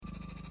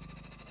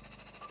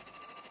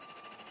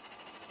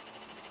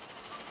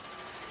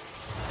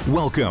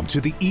Welcome to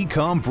the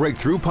Ecom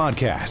Breakthrough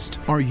Podcast.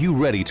 Are you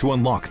ready to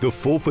unlock the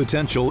full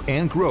potential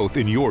and growth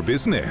in your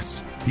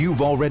business?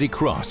 You've already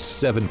crossed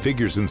 7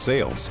 figures in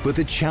sales, but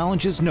the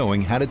challenge is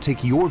knowing how to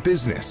take your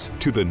business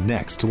to the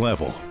next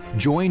level.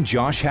 Join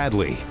Josh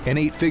Hadley, an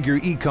 8-figure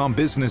ecom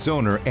business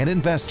owner and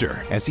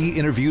investor, as he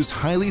interviews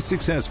highly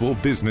successful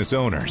business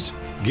owners.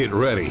 Get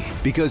ready,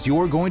 because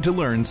you're going to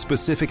learn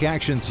specific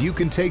actions you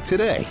can take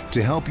today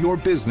to help your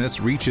business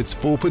reach its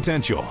full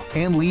potential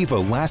and leave a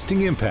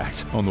lasting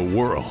impact on the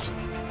world.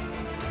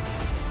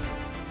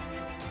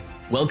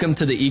 Welcome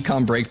to the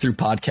Ecom Breakthrough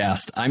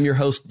Podcast. I'm your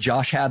host,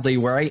 Josh Hadley,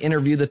 where I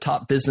interview the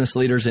top business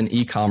leaders in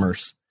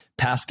e-commerce.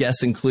 Past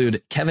guests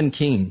include Kevin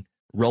King,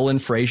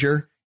 Roland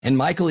Frazier, and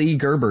Michael E.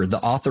 Gerber,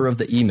 the author of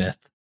The E-Myth.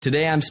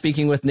 Today, I'm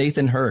speaking with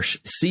Nathan Hirsch,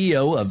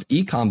 CEO of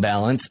Ecom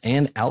Balance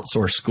and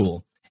Outsource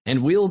School.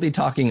 And we will be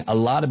talking a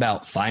lot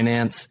about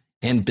finance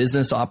and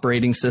business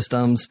operating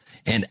systems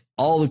and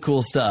all the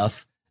cool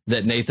stuff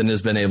that Nathan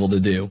has been able to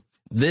do.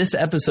 This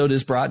episode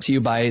is brought to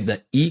you by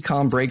the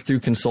Ecom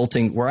Breakthrough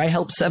Consulting, where I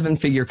help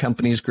 7-figure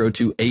companies grow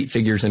to 8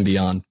 figures and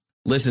beyond.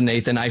 Listen,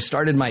 Nathan, I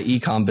started my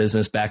ecom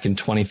business back in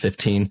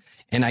 2015,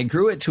 and I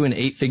grew it to an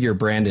 8-figure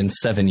brand in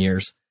 7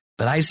 years.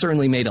 But I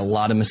certainly made a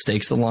lot of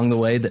mistakes along the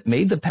way that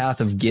made the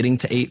path of getting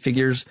to 8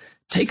 figures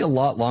take a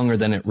lot longer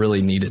than it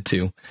really needed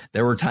to.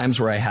 There were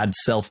times where I had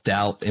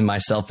self-doubt in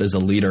myself as a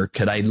leader.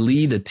 Could I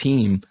lead a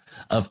team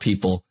of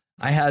people?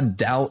 I had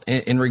doubt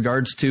in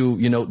regards to,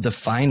 the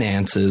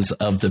finances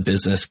of the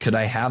business. Could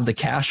I have the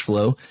cash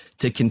flow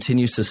to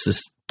continue to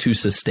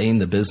sustain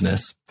the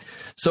business?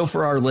 So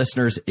for our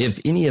listeners, if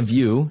any of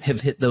you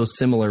have hit those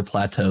similar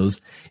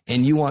plateaus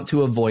and you want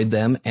to avoid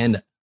them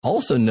and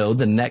also know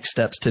the next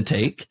steps to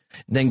take,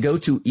 then go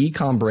to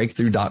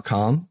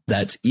ecombreakthrough.com.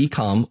 That's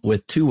ecom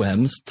with 2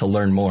 M's to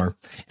learn more.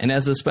 And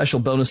as a special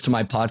bonus to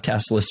my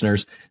podcast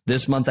listeners,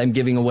 this month I'm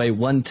giving away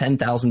one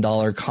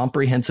 $10,000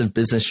 comprehensive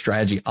business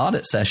strategy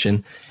audit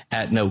session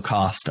at no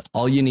cost.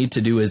 All you need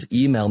to do is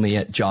email me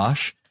at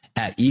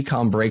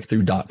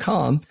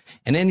josh@ecombreakthrough.com,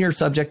 and in your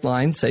subject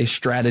line, say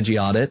strategy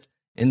audit,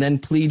 and then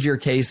plead your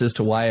case as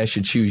to why I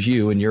should choose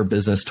you and your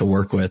business to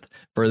work with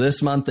for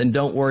this month. And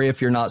don't worry,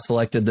 if you're not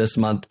selected this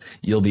month,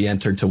 you'll be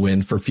entered to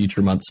win for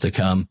future months to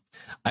come.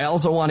 I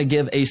also want to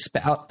give a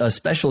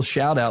special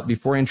shout out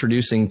before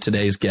introducing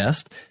today's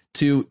guest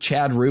to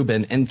Chad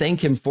Rubin and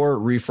thank him for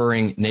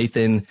referring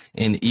Nathan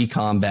in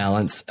Ecom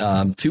Balance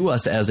to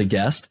us as a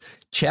guest.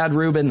 Chad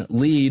Rubin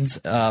leads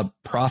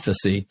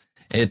Prophecy.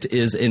 It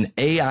is an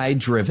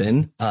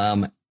AI-driven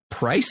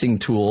pricing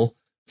tool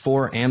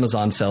for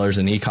Amazon sellers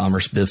and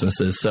e-commerce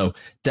businesses. So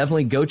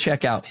definitely go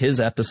check out his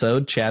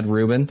episode. Chad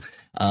Rubin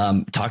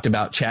talked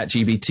about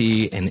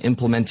ChatGPT and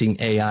implementing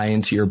AI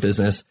into your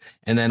business.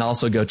 And then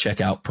also go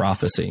check out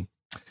Prophecy.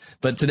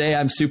 But today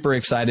I'm super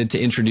excited to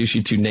introduce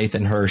you to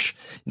Nathan Hirsch.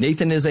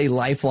 Nathan is a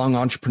lifelong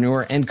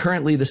entrepreneur and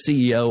currently the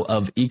CEO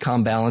of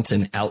Ecom Balance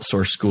and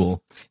Outsource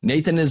School.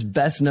 Nathan is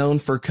best known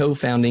for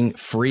co-founding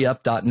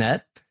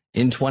FreeUp.net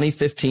in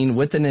 2015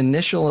 with an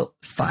initial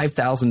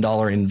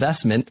 $5,000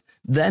 investment,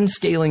 then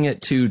scaling it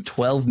to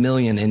 $12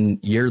 million in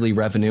yearly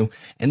revenue,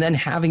 and then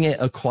having it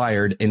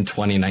acquired in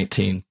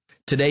 2019.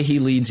 Today, he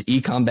leads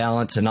Ecom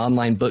Balance, an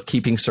online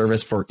bookkeeping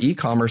service for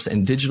e-commerce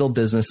and digital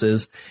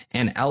businesses,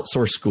 and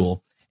Outsource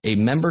School, a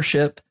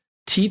membership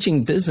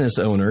teaching business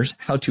owners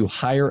how to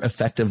hire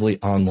effectively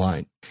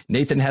online.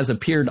 Nathan has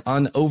appeared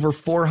on over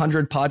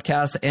 400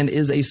 podcasts and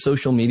is a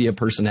social media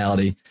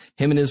personality.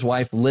 Him and his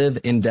wife live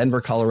in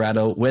Denver,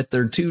 Colorado with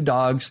their 2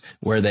 dogs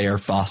where they are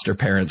foster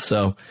parents.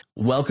 So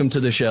welcome to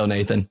the show,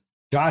 Nathan.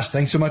 Josh,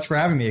 thanks so much for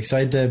having me.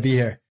 Excited to be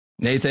here.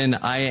 Nathan,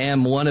 I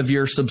am one of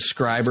your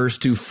subscribers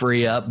to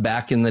Free Up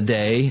back in the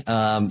day.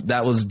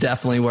 That was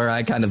definitely where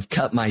I kind of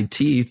cut my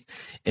teeth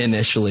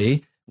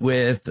initially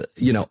with,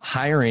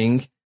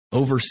 hiring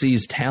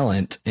overseas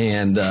talent.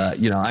 And,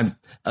 I'm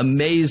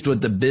amazed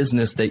with the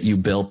business that you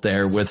built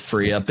there with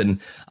Free Up. And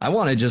I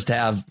want to just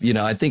have,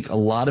 I think a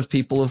lot of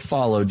people have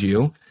followed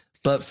you,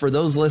 but for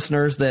those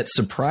listeners that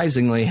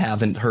surprisingly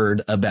haven't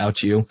heard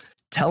about you,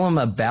 tell them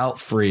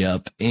about Free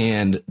Up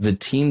and the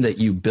team that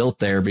you built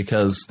there,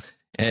 because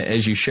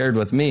as you shared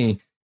with me,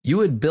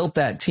 you had built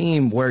that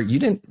team where you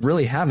didn't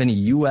really have any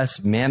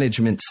U.S.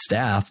 management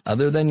staff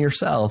other than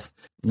yourself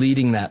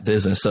leading that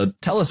business. So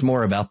tell us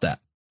more about that.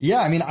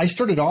 Yeah, I mean, I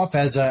started off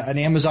as an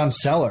Amazon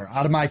seller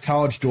out of my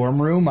college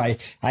dorm room. I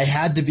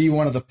had to be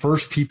one of the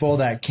first people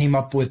that came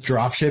up with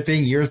drop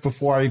shipping years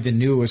before I even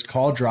knew it was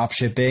called drop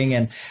shipping.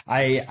 And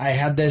I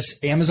had this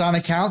Amazon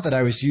account that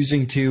I was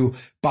using to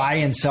buy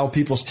and sell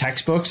people's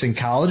textbooks in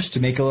college to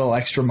make a little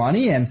extra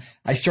money. And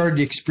I started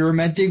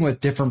experimenting with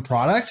different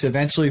products,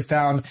 eventually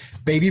found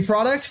baby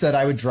products that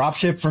I would drop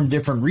ship from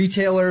different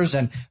retailers,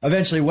 and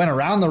eventually went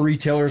around the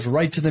retailers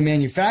right to the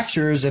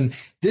manufacturers. And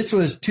this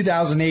was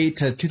 2008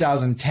 to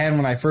 2010. 2010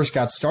 when I first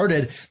got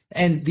started.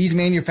 And these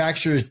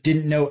manufacturers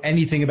didn't know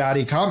anything about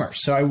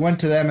e-commerce. So I went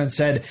to them and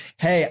said,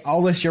 hey,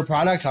 I'll list your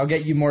products. I'll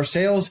get you more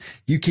sales.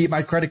 You keep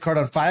my credit card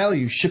on file.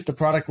 You ship the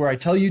product where I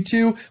tell you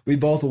to. We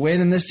both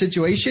win in this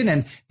situation.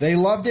 And they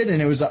loved it.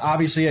 And it was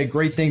obviously a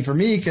great thing for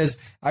me because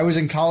I was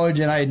in college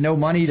and I had no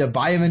money to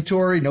buy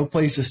inventory, no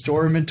place to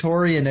store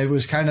inventory. And it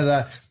was kind of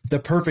the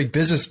perfect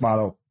business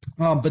model.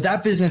 But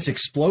that business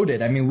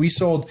exploded. I mean, we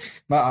sold,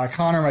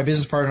 Connor, my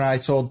business partner, and I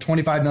sold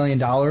 $25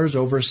 million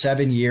over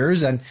 7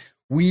 years. And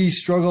we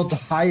struggled to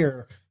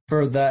hire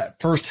for the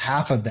first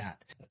half of that.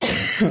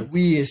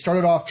 We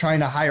started off trying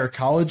to hire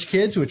college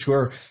kids, which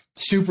were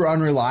super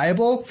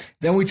unreliable.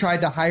 Then we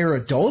tried to hire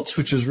adults,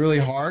 which was really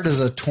hard as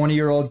a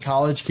 20-year-old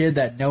college kid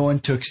that no one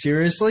took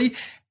seriously.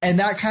 And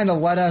that kind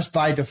of led us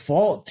by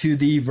default to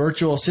the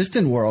virtual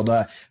assistant world.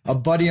 A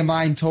buddy of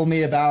mine told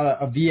me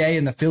about a VA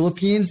in the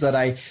Philippines that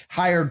I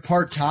hired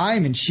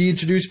part-time, and she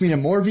introduced me to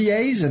more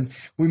VAs, and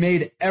we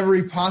made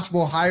every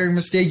possible hiring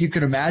mistake you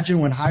could imagine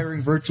when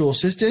hiring virtual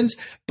assistants,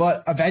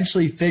 but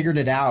eventually figured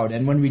it out.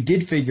 And when we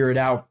did figure it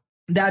out,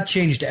 that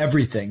changed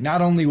everything.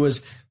 Not only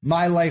was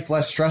my life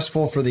less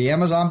stressful for the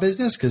Amazon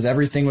business because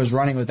everything was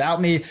running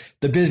without me,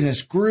 the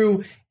business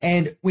grew,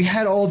 and we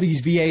had all these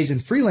VAs and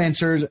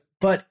freelancers,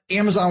 but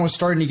Amazon was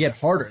starting to get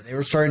harder. They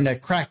were starting to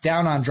crack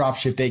down on drop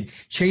shipping,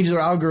 change their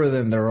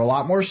algorithm. There were a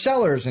lot more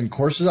sellers and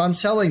courses on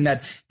selling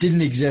that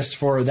didn't exist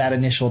for that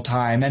initial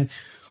time. And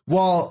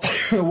while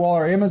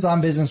our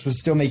Amazon business was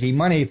still making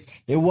money,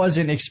 it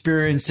wasn't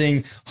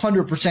experiencing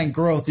 100%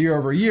 growth year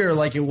over year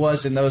like it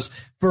was in those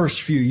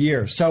first few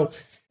years. So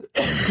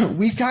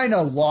we kind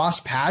of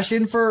lost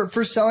passion for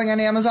selling on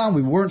Amazon.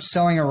 We weren't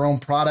selling our own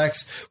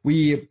products.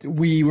 We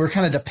were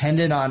kind of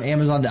dependent on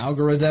Amazon's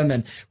algorithm,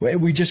 and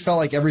we just felt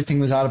like everything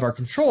was out of our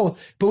control.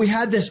 But we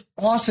had this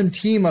awesome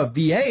team of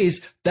VAs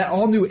that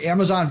all knew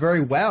Amazon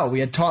very well. We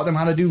had taught them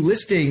how to do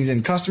listings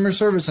and customer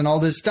service and all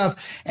this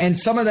stuff. And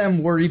some of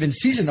them were even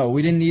seasonal.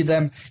 We didn't need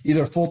them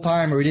either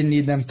full-time or we didn't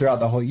need them throughout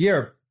the whole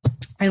year.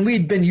 And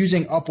we'd been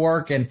using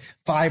Upwork and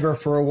Fiverr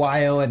for a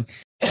while, and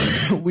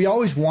we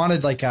always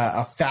wanted like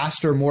a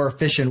faster, more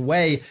efficient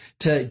way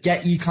to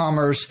get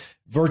e-commerce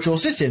virtual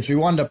assistants. We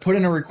wanted to put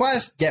in a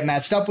request, get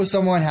matched up with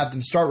someone, have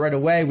them start right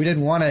away. We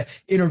didn't want to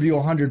interview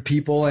 100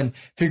 people and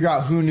figure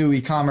out who knew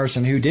e-commerce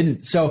and who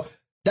didn't. So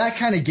that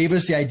kind of gave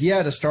us the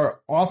idea to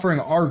start offering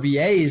our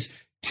VAs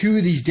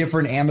to these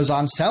different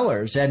Amazon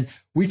sellers. And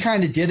we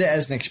kind of did it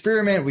as an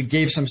experiment. We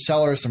gave some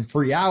sellers some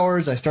free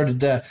hours. I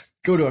started to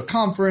go to a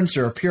conference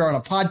or appear on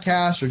a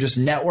podcast or just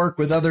network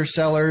with other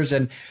sellers.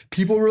 And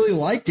people really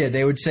liked it.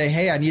 They would say,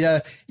 hey, I need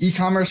a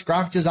e-commerce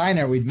graphic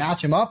designer. We'd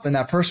match them up and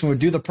that person would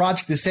do the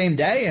project the same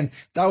day. And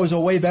that was a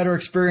way better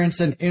experience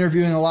than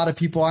interviewing a lot of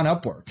people on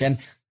Upwork. And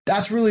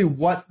that's really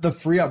what the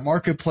Free Up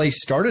Marketplace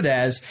started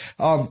as.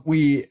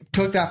 We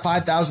took that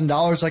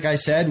 $5,000, like I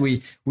said,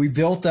 we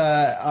built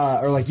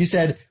or like you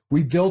said,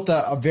 we built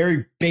a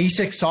very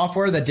basic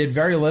software that did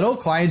very little.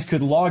 Clients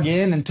could log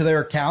in into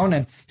their account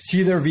and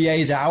see their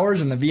VA's hours,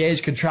 and the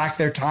VAs could track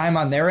their time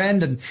on their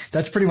end. And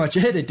that's pretty much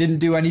it. It didn't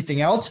do anything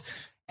else.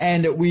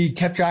 And we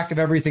kept track of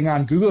everything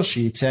on Google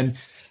Sheets. And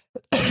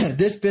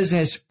this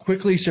business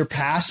quickly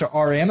surpassed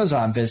our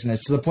Amazon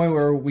business to the point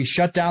where we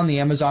shut down the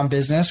Amazon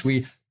business.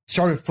 We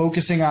started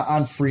focusing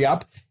on Free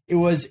Up. It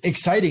was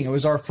exciting. It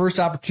was our first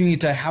opportunity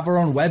to have our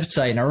own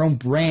website and our own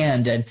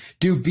brand and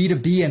do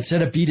B2B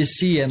instead of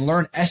B2C and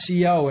learn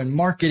SEO and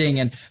marketing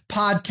and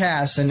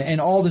podcasts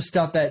and all the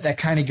stuff that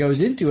kind of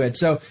goes into it.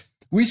 So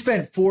we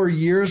spent 4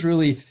 years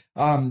really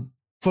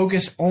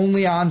focused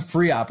only on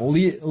Free Up,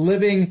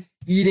 living,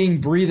 eating,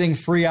 breathing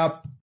Free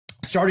Up,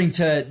 starting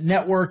to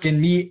network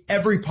and meet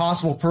every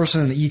possible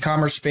person in the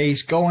e-commerce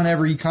space, go on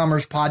every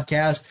e-commerce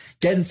podcast,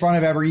 get in front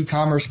of every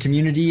e-commerce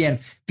community, and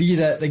be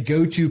the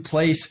go-to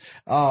place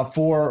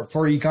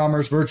for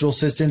e-commerce virtual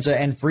assistants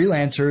and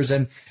freelancers.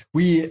 And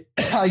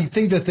I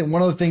think that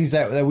one of the things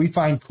that we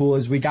find cool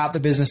is we got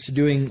the business to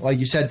doing, like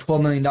you said,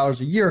 $12 million a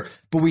year,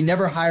 but we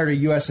never hired a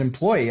U.S.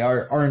 employee.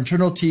 Our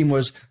internal team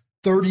was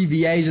 30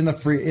 VAs in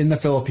the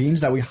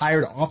Philippines that we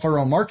hired off our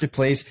own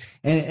marketplace.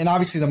 And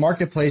obviously the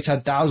marketplace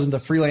had thousands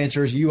of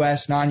freelancers,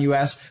 US,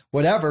 non-US,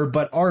 whatever,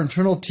 but our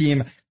internal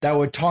team that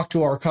would talk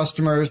to our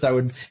customers, that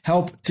would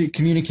help to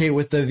communicate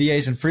with the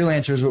VAs and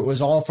freelancers, it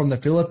was all from the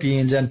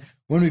Philippines. And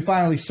when we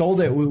finally sold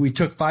it, we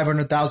took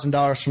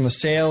 $500,000 from the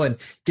sale and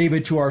gave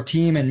it to our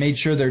team and made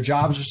sure their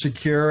jobs were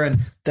secure and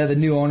that the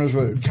new owners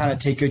would kind of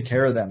take good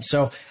care of them.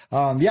 So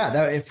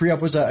Free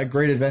Up was a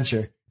great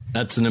adventure.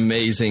 That's an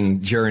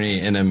amazing journey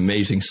and an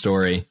amazing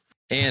story.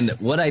 And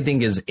what I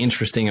think is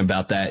interesting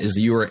about that is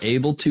you were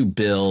able to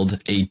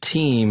build a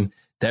team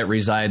that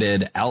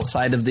resided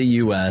outside of the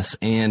US,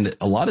 and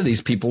a lot of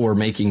these people were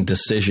making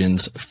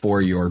decisions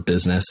for your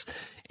business.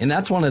 And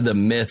that's one of the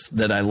myths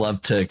that I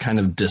love to kind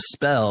of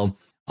dispel.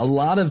 A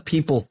lot of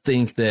people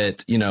think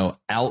that,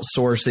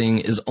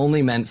 outsourcing is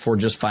only meant for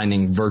just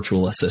finding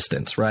virtual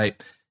assistants, right?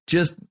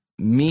 Just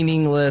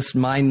meaningless,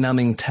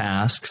 mind-numbing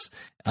tasks.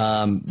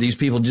 These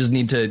people just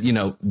need to,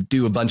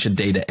 do a bunch of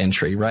data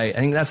entry, right? I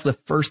think that's the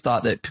first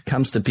thought that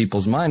comes to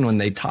people's mind when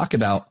they talk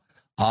about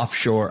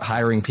offshore,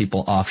 hiring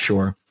people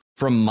offshore.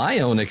 From my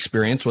own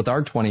experience with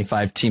our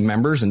 25 team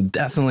members, and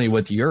definitely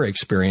with your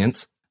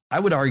experience, I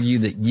would argue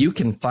that you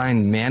can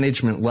find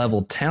management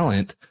level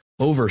talent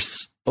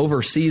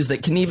overseas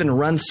that can even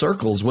run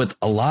circles with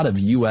a lot of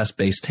US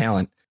based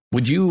talent.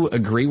 Would you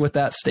agree with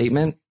that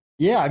statement?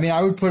 Yeah, I mean,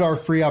 I would put our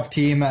FreeUp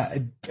team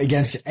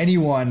against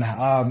anyone,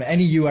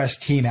 any US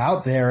team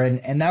out there.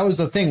 And that was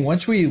the thing.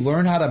 Once we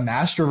learned how to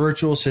master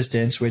virtual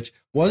assistants, which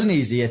wasn't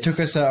easy, it took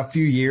us a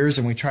few years,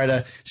 and we try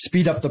to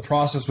speed up the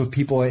process with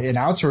people in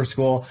outsource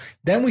school.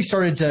 Then we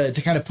started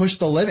to kind of push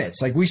the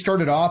limits. Like, we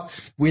started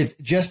off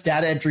with just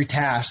data entry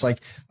tasks.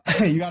 Like,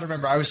 you got to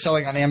remember, I was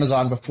selling on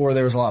Amazon before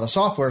there was a lot of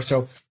software.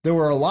 So there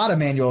were a lot of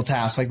manual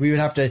tasks. Like, we would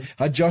have to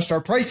adjust our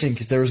pricing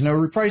because there was no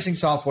repricing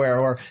software,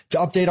 or to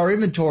update our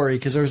inventory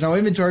because there was no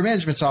inventory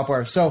management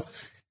software. So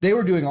they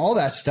were doing all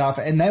that stuff.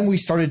 And then we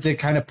started to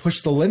kind of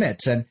push the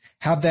limits and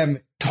have them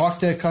talk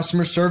to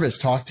customer service,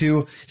 talk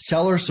to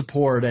seller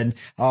support, and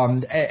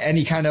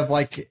any kind of,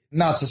 like,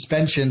 not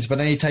suspensions,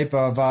 but any type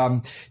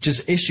of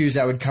just issues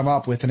that would come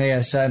up with an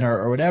ASN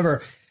or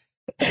whatever.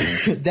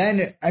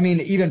 Then, I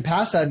mean, even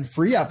past that in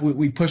FreeUp,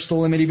 we pushed the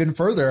limit even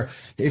further.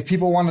 If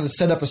people wanted to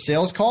set up a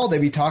sales call, they'd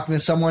be talking to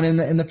someone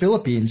in the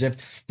Philippines.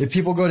 If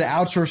people go to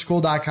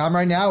outsourceschool.com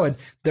right now and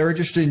they're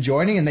interested in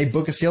joining and they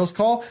book a sales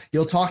call,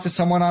 you'll talk to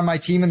someone on my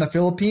team in the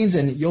Philippines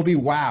and you'll be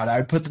wowed. I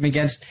would put them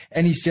against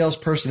any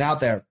salesperson out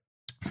there.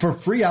 For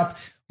FreeUp,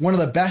 one of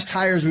the best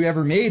hires we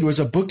ever made was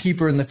a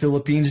bookkeeper in the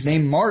Philippines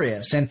named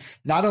Marius. And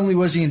not only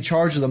was he in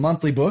charge of the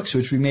monthly books,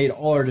 which we made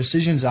all our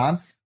decisions on,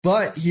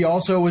 but he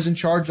also was in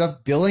charge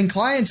of billing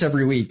clients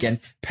every week and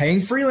paying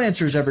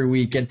freelancers every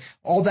week. And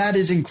all that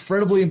is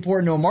incredibly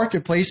important to a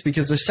marketplace,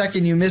 because the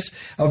second you miss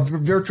a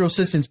virtual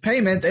assistant's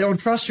payment, they don't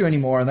trust you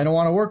anymore and they don't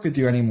want to work with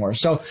you anymore.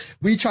 So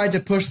we tried to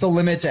push the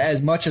limits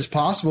as much as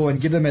possible and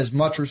give them as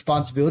much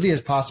responsibility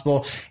as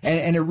possible.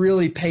 And it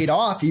really paid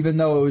off, even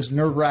though it was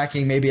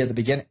nerve-wracking maybe at the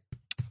beginning.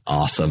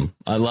 Awesome.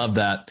 I love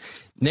that.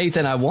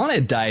 Nathan, I want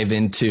to dive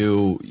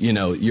into,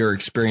 your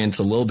experience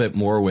a little bit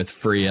more with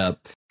FreeUp.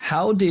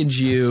 How did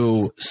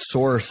you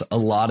source a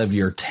lot of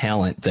your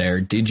talent there?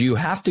 Did you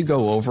have to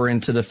go over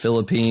into the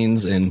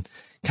Philippines and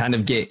kind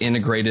of get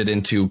integrated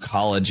into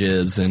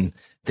colleges and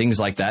things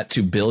like that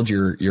to build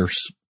your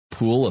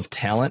pool of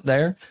talent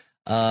there?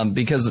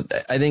 Because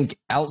I think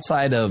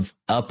outside of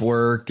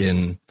Upwork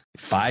and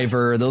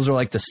Fiverr, those are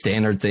like the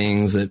standard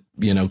things that,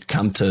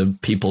 come to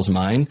people's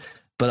mind.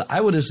 But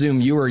I would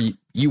assume you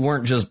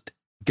weren't just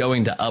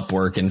going to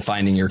Upwork and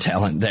finding your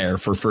talent there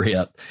for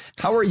FreeUp.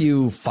 How are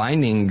you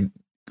finding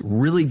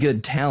really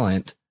good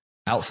talent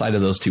outside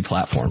of those two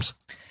platforms?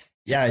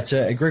 Yeah, it's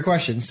a great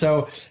question.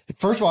 So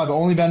first of all, I've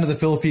only been to the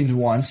Philippines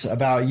once,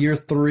 about year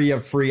 3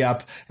 of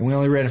FreeUp, and we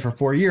only ran it for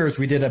 4 years.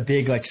 We did a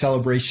big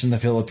celebration in the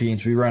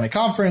Philippines. We ran a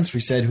conference. We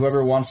said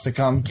whoever wants to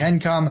come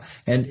can come,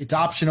 and it's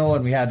optional.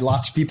 And we had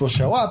lots of people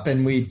show up,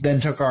 and we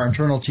then took our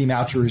internal team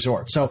out to a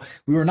resort. So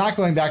we were not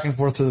going back and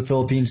forth to the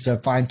Philippines to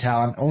find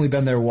talent. Only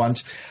been there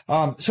once.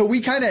 So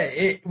we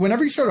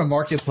whenever you start a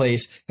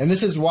marketplace, and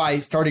this is why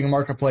starting a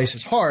marketplace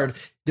is hard,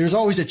 there's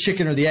always a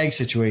chicken or the egg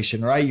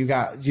situation, right? You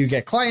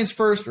get clients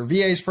first or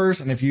VAs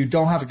first. And if you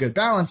don't have a good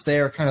balance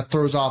there, it kind of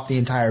throws off the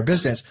entire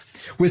business.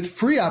 With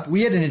FreeUp,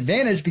 we had an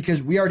advantage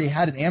because we already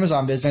had an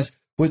Amazon business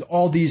with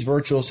all these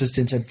virtual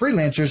assistants and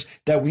freelancers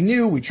that we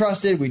knew, we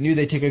trusted, we knew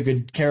they take a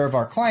good care of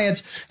our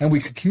clients, and we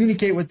could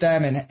communicate with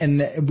them,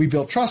 and we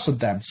built trust with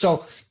them.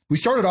 So we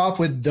started off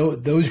with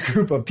those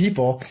group of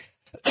people,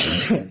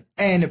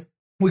 and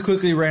we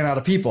quickly ran out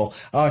of people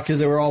because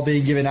they were all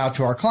being given out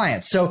to our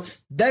clients. So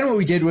then what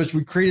we did was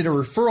we created a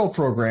referral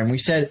program. We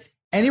said,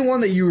 anyone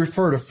that you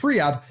refer to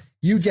FreeUp,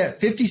 you get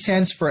 50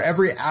 cents for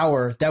every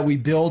hour that we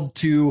build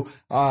to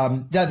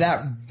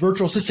that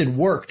virtual assistant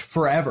worked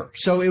forever.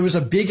 So it was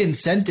a big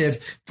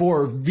incentive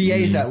for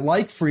VAs that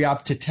like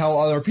FreeUp to tell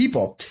other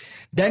people.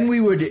 Then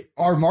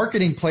our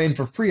marketing plan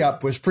for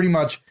FreeUp was pretty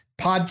much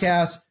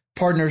podcasts,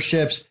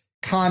 partnerships,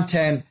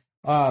 content,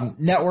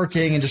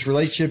 networking, and just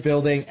relationship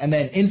building, and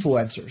then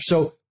influencers.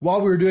 So while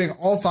we were doing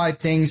all 5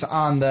 things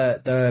on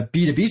the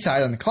B2B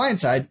side, on the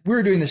client side, we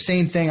were doing the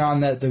same thing on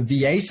the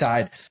VA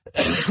side.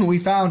 We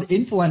found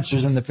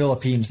influencers in the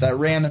Philippines that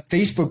ran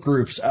Facebook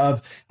groups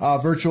of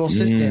virtual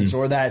assistants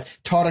or that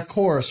taught a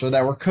course or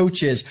that were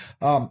coaches.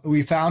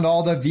 We found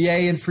all the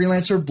VA and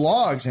freelancer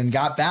blogs and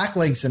got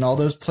backlinks in all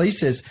those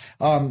places.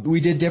 We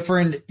did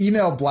different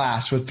email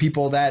blasts with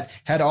people that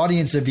had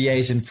audience of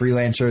VAs and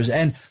freelancers.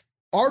 And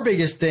our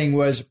biggest thing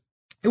was,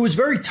 it was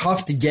very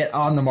tough to get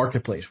on the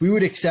marketplace. We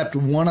would accept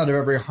 1 out of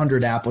every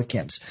 100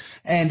 applicants.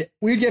 And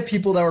we'd get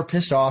people that were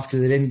pissed off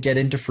because they didn't get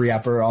into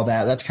FreeUp or all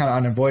that. That's kind of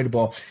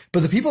unavoidable.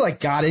 But the people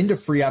that got into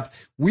FreeUp,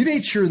 we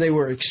made sure they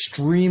were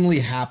extremely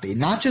happy,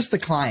 not just the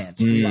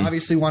clients. We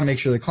obviously want to make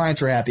sure the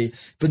clients are happy,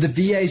 but the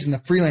VAs and the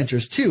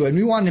freelancers too. And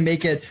we wanted to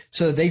make it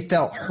so that they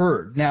felt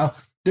heard. Now,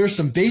 there's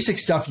some basic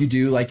stuff you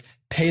do, like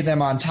pay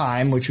them on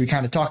time, which we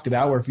kind of talked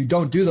about, where if you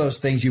don't do those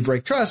things, you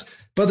break trust.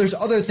 But there's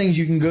other things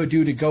you can go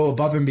do to go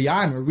above and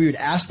beyond, where we would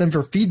ask them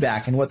for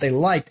feedback and what they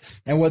liked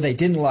and what they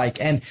didn't like.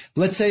 And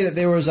let's say that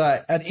there was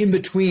an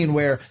in-between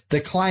where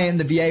the client and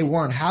the VA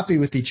weren't happy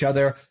with each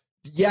other.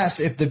 Yes,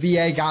 if the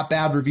VA got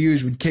bad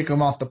reviews, we'd kick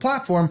them off the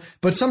platform.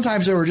 But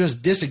sometimes there were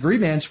just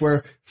disagreements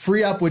where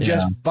FreeUp would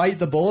just bite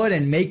the bullet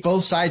and make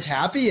both sides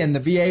happy. And the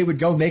VA would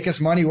go make us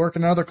money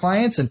working on other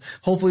clients. And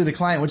hopefully the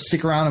client would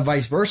stick around and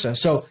vice versa.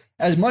 So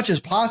as much as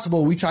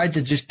possible, we tried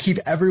to just keep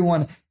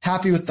everyone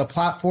happy with the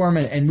platform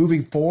and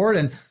moving forward.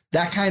 And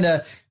that kind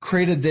of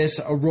created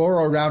this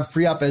aurora around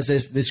FreeUp as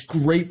this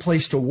great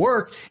place to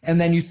work.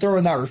 And then you throw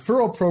in that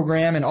referral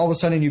program, and all of a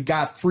sudden you've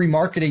got free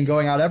marketing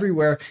going out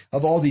everywhere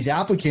of all these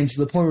applicants,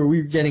 to the point where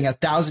we were getting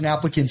 1,000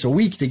 applicants a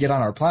week to get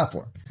on our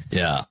platform.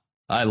 Yeah,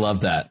 I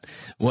love that.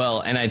 Well,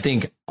 and I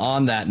think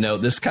on that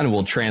note, this kind of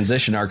will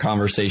transition our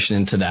conversation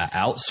into that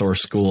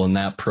outsource school and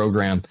that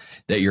program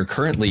that you're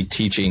currently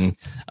teaching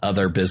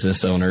other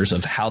business owners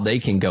of how they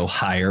can go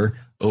hire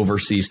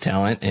overseas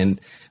talent.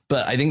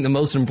 But I think the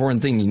most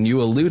important thing, and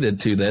you alluded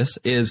to this,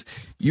 is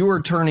you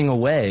were turning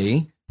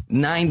away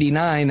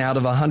 99 out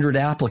of 100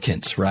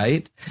 applicants,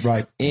 right?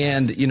 Right.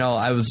 And,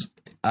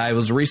 I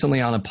was recently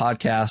on a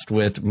podcast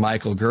with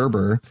Michael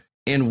Gerber,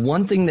 and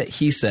one thing that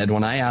he said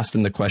when I asked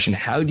him the question,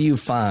 how do you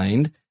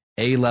find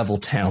A-level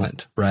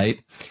talent, right?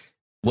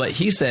 What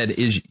he said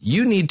is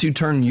you need to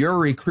turn your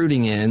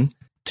recruiting in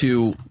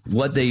to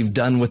what they've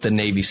done with the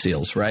Navy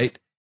SEALs, right?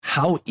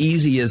 How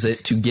easy is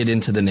it to get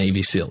into the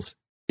Navy SEALs?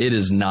 It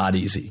is not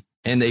easy.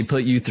 And they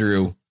put you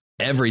through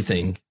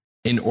everything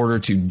in order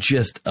to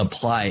just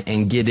apply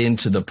and get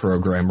into the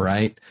program,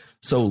 right?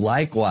 So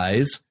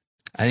likewise,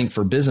 I think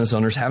for business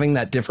owners, having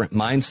that different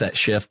mindset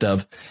shift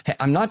of, hey,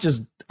 I'm not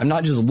just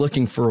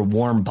looking for a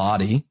warm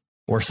body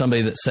or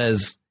somebody that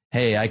says,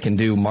 hey, I can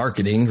do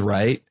marketing,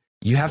 right?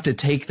 You have to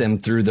take them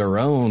through their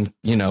own,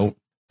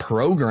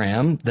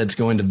 program that's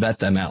going to vet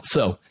them out.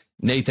 So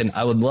Nathan,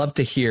 I would love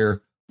to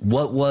hear,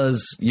 what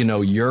was,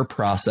 your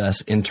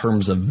process in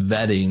terms of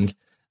vetting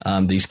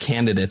these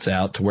candidates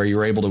out to where you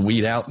were able to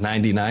weed out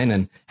 99,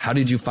 and how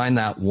did you find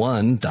that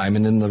one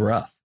diamond in the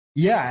rough?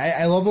 Yeah,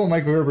 I love what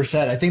Michael Gerber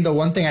said. I think the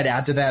one thing I'd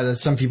add to that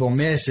some people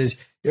miss is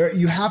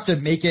you have to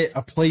make it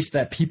a place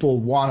that people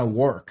want to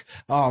work.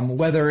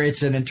 Whether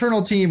it's an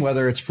internal team,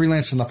 whether it's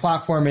freelance on the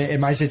platform.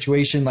 In my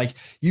situation, like,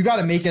 you got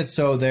to make it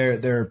so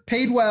they're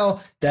paid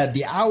well, that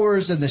the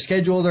hours and the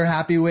schedule they're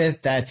happy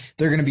with, that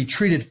they're going to be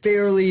treated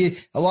fairly.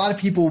 A lot of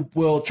people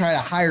will try to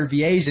hire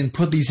VAs and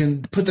put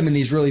them in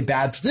these really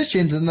bad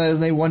positions, and then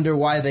they wonder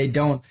why they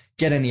don't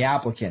get any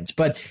applicants.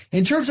 But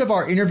in terms of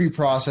our interview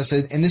process,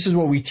 and this is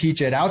what we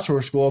teach at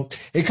Outsource School,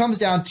 it comes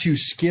down to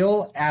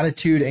skill,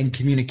 attitude, and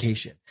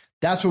communication.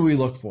 That's what we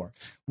look for.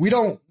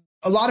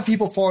 A lot of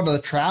people fall into the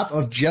trap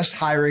of just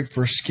hiring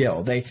for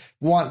skill. They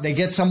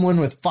get someone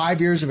with 5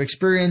 years of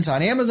experience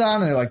on Amazon,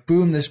 and they're like,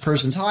 boom, this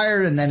person's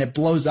hired, and then it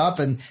blows up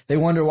and they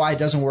wonder why it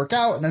doesn't work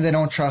out. And then they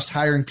don't trust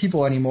hiring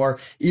people anymore,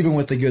 even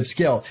with the good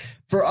skill.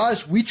 For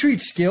us, we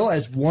treat skill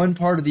as one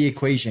part of the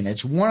equation.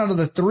 It's one out of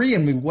the three,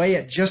 and we weigh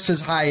it just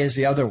as high as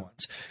the other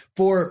ones.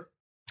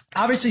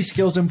 Obviously,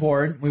 skill's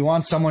important. We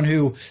want someone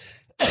who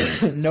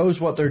knows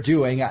what they're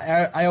doing.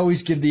 I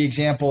always give the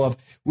example of,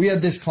 we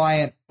had this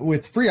client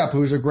with FreeUp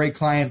who was a great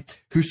client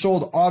who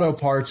sold auto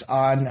parts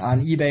on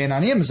eBay and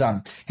on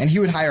Amazon, and he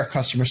would hire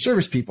customer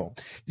service people.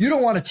 You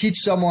don't want to teach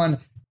someone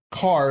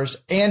cars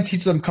and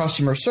teach them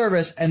customer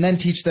service and then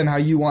teach them how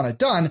you want it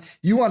done.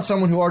 You want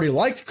someone who already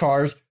liked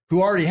cars,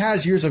 who already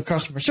has years of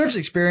customer service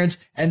experience,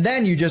 and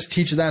then you just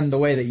teach them the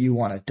way that you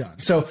want it done.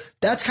 So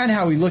that's kind of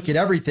how we look at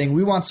everything.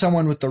 We want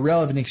someone with the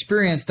relevant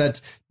experience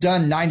that's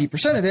done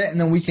 90% of it, and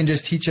then we can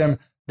just teach them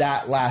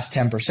that last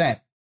 10%.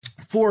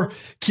 For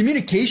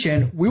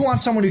communication, we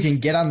want someone who can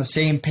get on the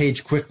same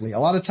page quickly. A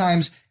lot of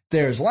times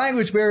there's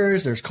language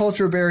barriers, there's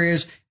culture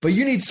barriers, but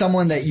you need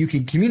someone that you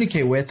can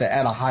communicate with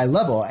at a high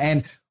level.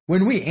 And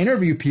when we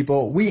interview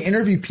people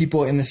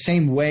in the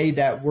same way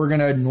that we're going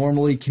to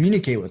normally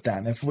communicate with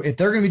them. If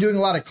they're going to be doing a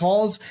lot of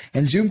calls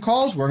and Zoom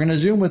calls, we're going to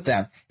Zoom with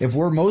them. If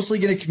we're mostly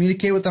going to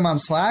communicate with them on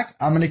Slack,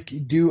 I'm going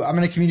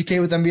to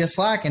communicate with them via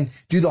Slack and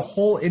do the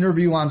whole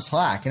interview on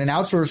Slack. And in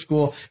Outsource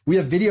School, we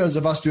have videos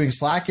of us doing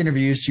Slack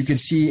interviews so you can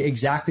see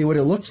exactly what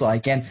it looks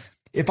like. And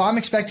if I'm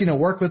expecting to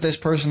work with this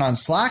person on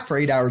Slack for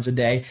 8 hours a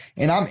day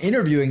and I'm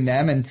interviewing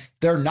them and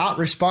they're not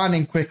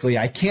responding quickly,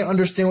 I can't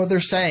understand what they're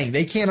saying.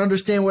 They can't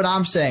understand what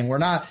I'm saying.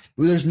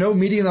 There's no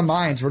meeting of the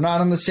minds. We're not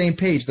on the same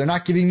page. They're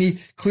not giving me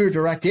clear,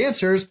 direct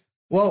answers.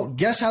 Well,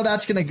 guess how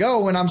that's going to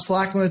go when I'm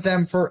slacking with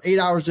them for 8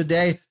 hours a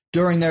day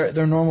during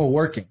their normal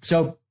working.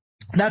 So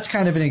that's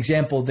kind of an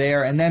example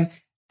there. And then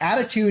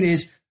attitude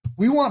is,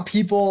 we want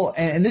people,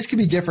 and this could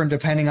be different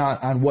depending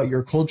on what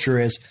your culture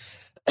is,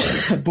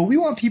 but we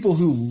want people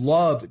who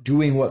love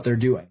doing what they're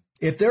doing.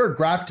 If they're a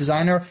graphic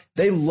designer,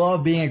 they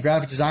love being a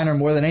graphic designer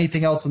more than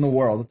anything else in the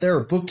world. If they're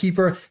a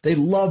bookkeeper, they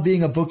love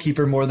being a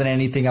bookkeeper more than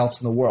anything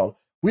else in the world.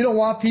 We don't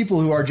want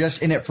people who are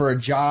just in it for a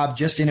job,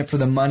 just in it for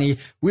the money.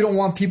 We don't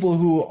want people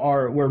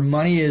where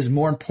money is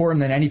more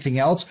important than anything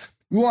else.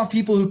 We want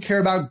people who care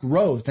about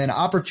growth and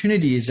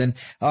opportunities, and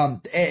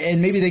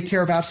maybe they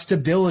care about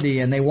stability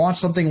and they want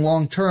something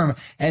long term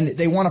and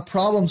they want to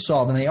problem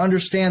solve, and they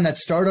understand that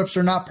startups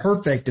are not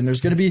perfect and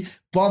there's going to be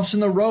bumps in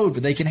the road,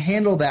 but they can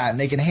handle that and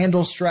they can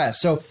handle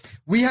stress. So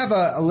we have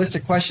a list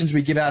of questions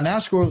we give out in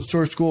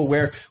Outsource School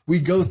where we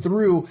go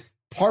through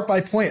part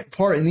by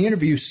part in the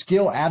interview,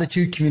 skill,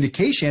 attitude,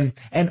 communication,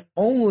 and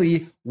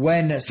only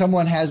when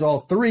someone has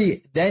all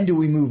three, then do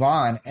we move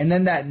on. And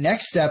then that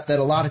next step that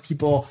a lot of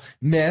people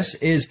miss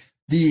is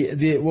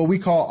the what we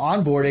call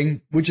onboarding,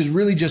 which is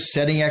really just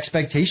setting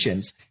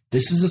expectations.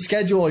 This is the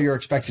schedule you're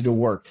expected to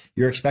work.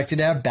 You're expected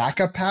to have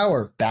backup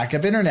power,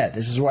 backup internet.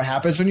 This is what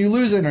happens when you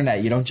lose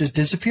internet. You don't just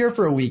disappear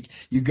for a week.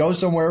 You go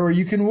somewhere where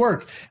you can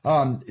work.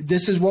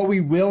 This is what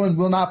we will and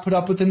will not put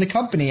up with in the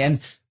company.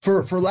 And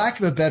for lack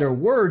of a better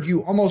word,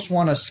 you almost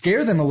want to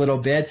scare them a little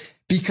bit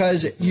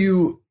because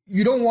you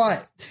don't want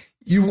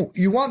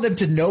you want them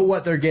to know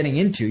what they're getting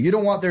into. You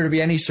don't want there to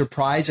be any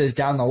surprises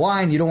down the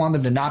line. You don't want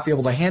them to not be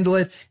able to handle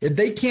it. If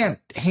they can't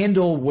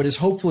handle what is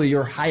hopefully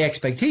your high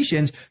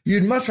expectations,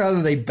 you'd much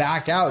rather they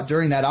back out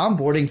during that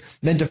onboarding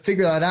than to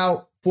figure that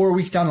out 4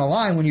 weeks down the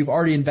line when you've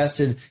already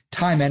invested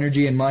time,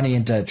 energy, and money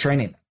into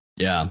training them.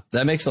 Yeah,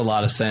 that makes a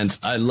lot of sense.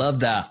 I love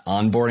that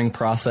onboarding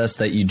process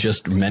that you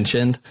just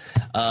mentioned,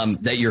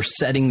 that you're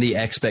setting the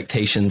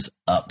expectations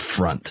up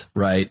front,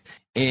 right?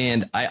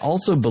 And I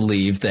also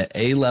believe that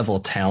A-level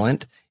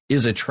talent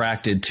is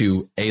attracted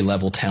to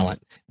A-level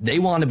talent. They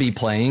want to be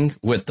playing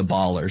with the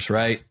ballers,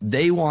 right?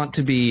 They want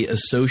to be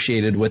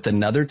associated with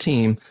another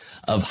team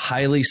of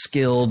highly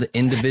skilled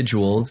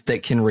individuals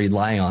that can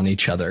rely on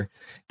each other.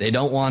 They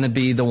don't want to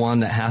be the one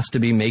that has to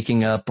be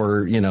making up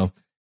or,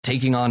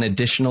 taking on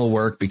additional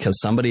work because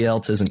somebody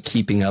else isn't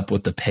keeping up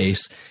with the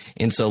pace.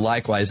 And so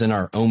likewise in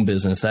our own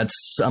business, that's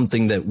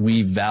something that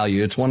we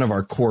value. It's one of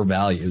our core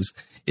values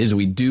is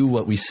we do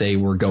what we say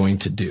we're going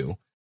to do.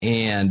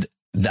 And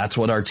that's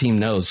what our team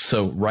knows.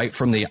 So right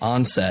from the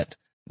onset,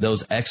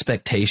 those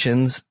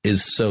expectations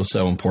is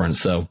so important.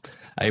 So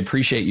I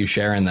appreciate you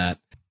sharing that.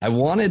 I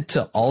wanted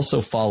to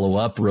also follow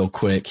up real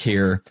quick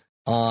here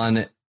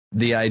on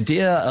the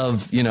idea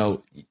of,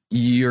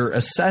 you're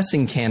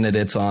assessing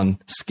candidates on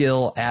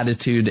skill,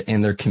 attitude,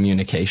 and their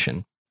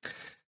communication.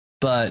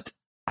 But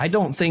I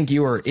don't think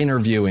you are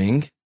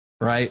interviewing,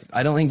 right?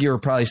 I don't think you were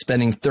probably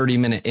spending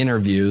 30-minute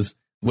interviews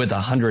with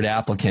 100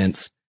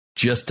 applicants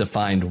just to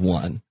find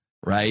one,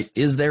 right?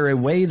 Is there a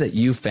way that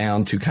you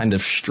found to kind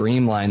of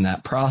streamline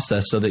that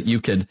process so that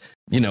you could,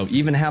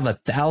 even have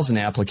 1,000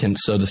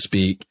 applicants, so to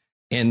speak,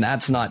 and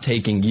that's not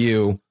taking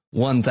you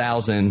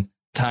 1,000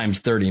 times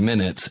 30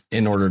 minutes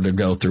in order to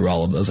go through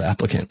all of those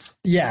applicants?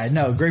 Yeah,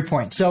 no, great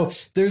point. So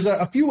there's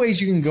a few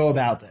ways you can go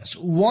about this.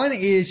 One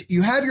is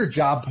you have your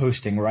job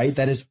posting, right?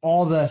 That is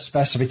all the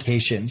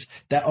specifications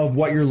of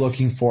what you're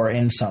looking for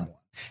in someone.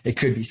 It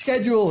could be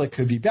schedule, it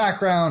could be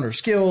background or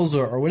skills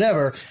or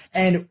whatever.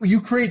 And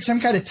you create some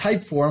kind of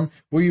type form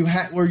where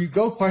you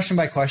go question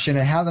by question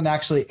and have them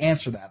actually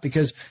answer that,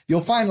 because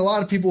you'll find a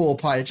lot of people will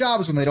apply to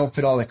jobs when they don't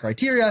fit all the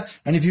criteria.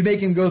 And if you make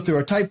them go through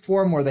a type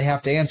form where they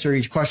have to answer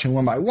each question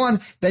one by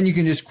one, then you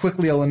can just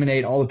quickly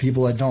eliminate all the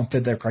people that don't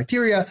fit their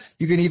criteria.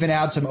 You can even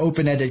add some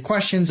open-ended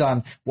questions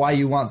on why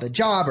you want the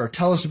job or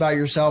tell us about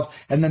yourself.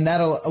 And then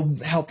that'll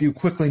help you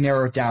quickly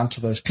narrow it down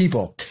to those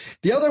people.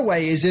 The other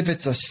way is if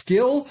it's a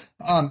skill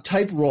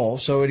type role.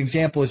 So an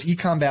example is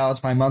Econ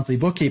Balance, my monthly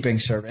bookkeeping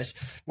service.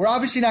 We're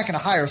obviously not going to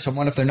hire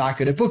someone if they're not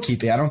good at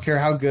bookkeeping. I don't care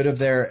how good of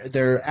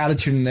their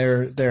attitude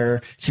and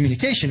their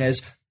communication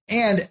is.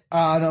 And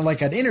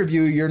like an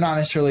interview, you're not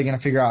necessarily going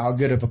to figure out how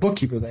good of a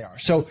bookkeeper they are.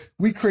 So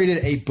we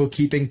created a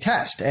bookkeeping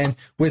test. And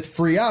with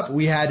Free Up,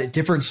 we had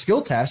different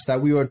skill tests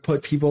that we would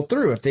put people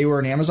through. If they were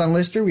an Amazon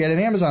lister, we had an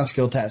Amazon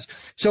skill test.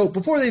 So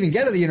before they even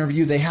get to the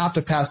interview, they have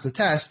to pass the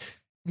test.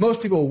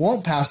 Most people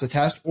won't pass the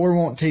test or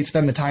won't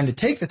spend the time to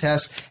take the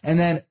test. And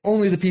then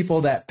only the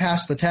people that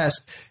pass the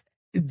test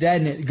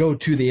then go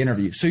to the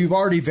interview. So you've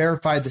already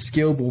verified the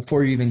skill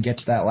before you even get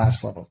to that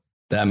last level.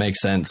 That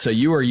makes sense. So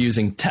you are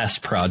using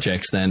test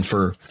projects then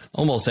for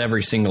almost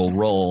every single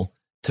role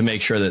to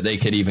make sure that they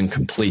could even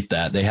complete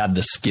that. They had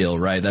the skill,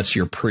 right? That's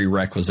your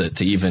prerequisite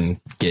to even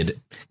get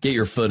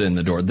your foot in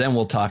the door. Then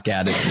we'll talk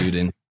attitude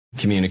and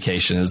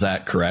communication. Is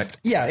that correct?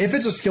 Yeah, if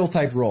it's a skill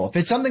type role. If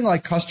it's something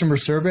like customer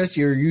service,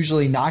 you're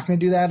usually not going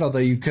to do that, although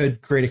you could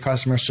create a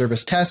customer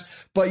service test,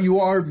 but you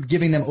are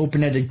giving them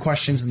open-ended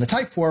questions in the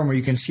type form where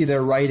you can see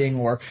their writing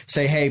or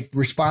say, hey,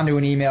 respond to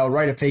an email,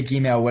 write a fake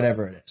email,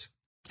 whatever it is.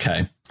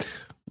 Okay.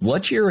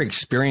 What's your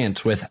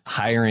experience with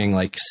hiring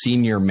like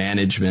senior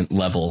management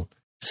level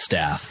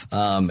staff?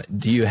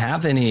 Do you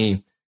have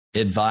any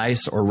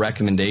advice or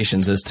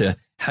recommendations as to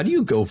how do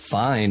you go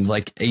find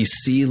like a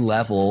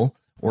C-level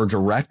or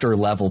director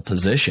level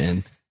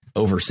position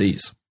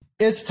overseas?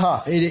 It's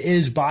tough. It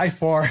is by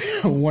far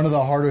one of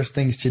the hardest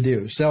things to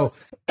do. So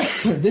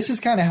this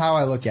is kind of how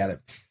I look at it.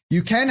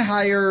 You can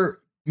hire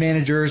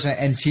managers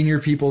and senior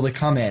people to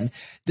come in.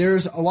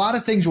 There's a lot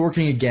of things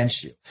working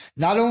against you.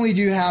 Not only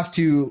do you have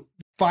to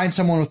find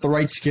someone with the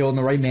right skill and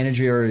the right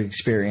managerial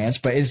experience,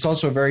 but it's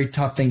also a very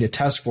tough thing to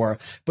test for.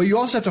 But you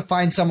also have to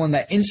find someone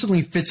that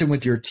instantly fits in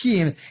with your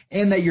team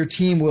and that your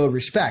team will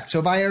respect. So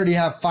if I already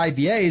have 5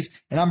 VAs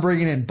and I'm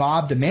bringing in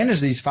Bob to manage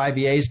these 5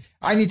 VAs,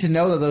 I need to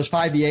know that those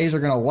 5 VAs are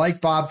going to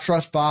like Bob,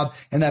 trust Bob,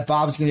 and that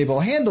Bob's going to be able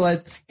to handle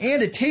it.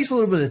 And it takes a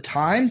little bit of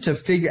time to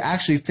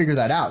actually figure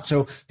that out.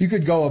 So you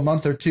could go a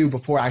month or two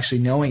before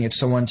actually knowing if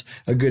someone's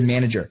a good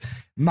manager.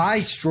 My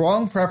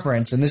strong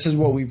preference, and this is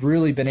what we've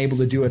really been able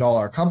to do at all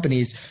our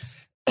companies,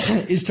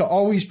 is to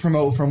always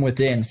promote from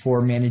within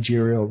for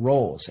managerial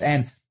roles.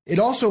 And it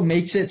also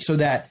makes it so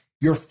that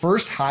your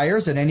first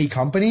hires at any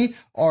company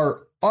are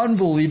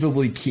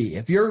unbelievably key.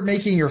 If you're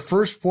making your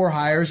first 4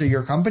 hires at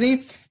your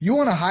company, you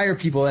want to hire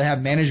people that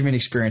have management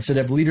experience, that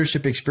have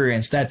leadership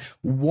experience, that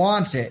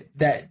want it,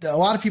 that a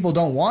lot of people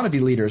don't want to be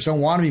leaders,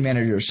 don't want to be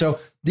managers. So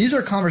these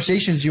are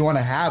conversations you want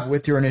to have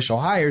with your initial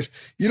hires.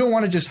 You don't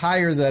want to just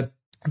hire the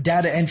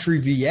data entry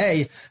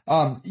VA.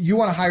 You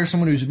want to hire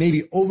someone who's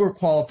maybe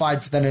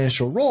overqualified for that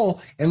initial role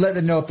and let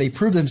them know if they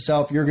prove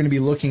themselves, you're going to be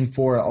looking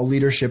for a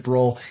leadership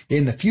role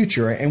in the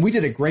future. And we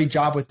did a great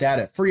job with that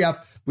at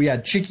FreeUp. We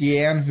had Chicky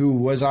Ann, who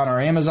was on our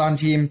Amazon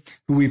team,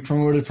 who we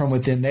promoted from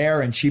within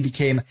there, and she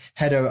became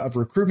head of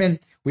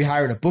recruitment. We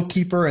hired a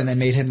bookkeeper and then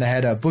made him the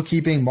head of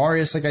bookkeeping,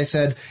 Marius, like I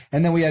said.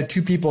 And then we had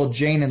 2 people,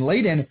 Jane and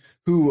Layden,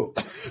 who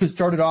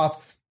started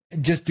off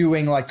just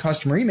doing like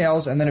customer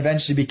emails and then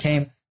eventually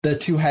became the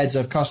 2 heads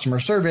of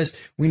customer service.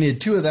 We needed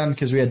 2 of them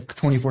because we had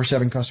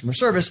 24/7 customer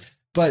service,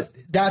 but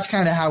that's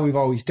kind of how we've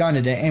always done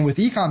it. And with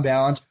Econ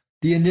Balance,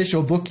 the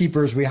initial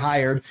bookkeepers we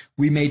hired,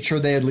 we made sure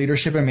they had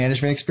leadership and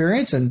management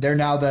experience, and they're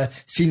now the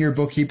senior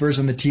bookkeepers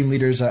and the team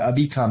leaders of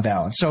Econ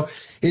Balance. So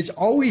it's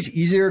always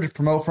easier to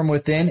promote from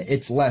within.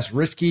 It's less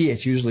risky.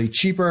 It's usually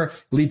cheaper,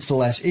 leads to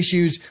less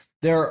issues.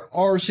 There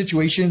are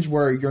situations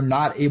where you're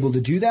not able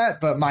to do that,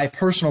 but my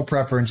personal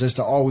preference is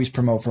to always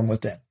promote from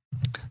within.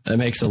 That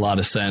makes a lot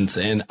of sense.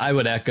 And I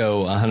would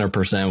echo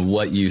 100%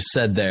 what you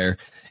said there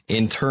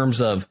in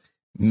terms of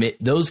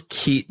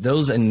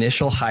those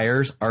initial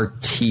hires are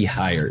key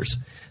hires.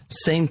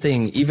 Same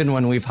thing, even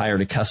when we've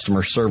hired a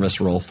customer service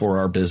role for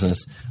our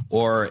business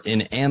or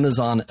an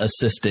Amazon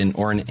assistant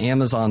or an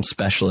Amazon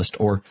specialist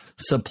or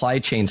supply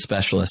chain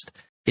specialist.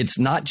 It's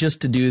not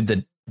just to do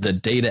the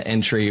data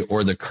entry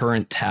or the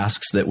current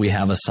tasks that we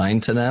have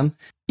assigned to them.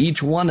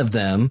 Each one of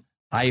them,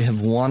 I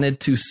have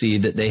wanted to see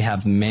that they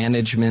have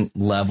management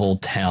level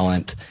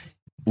talent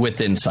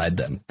with inside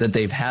them, that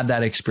they've had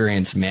that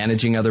experience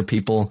managing other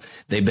people.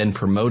 They've been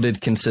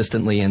promoted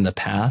consistently in the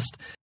past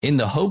in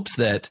the hopes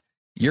that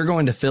you're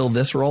going to fill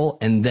this role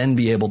and then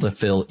be able to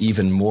fill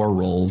even more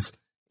roles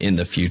in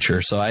the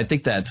future. So I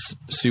think that's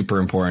super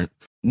important.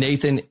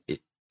 Nathan,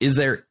 is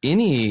there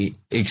any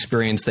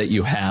experience that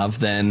you have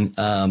then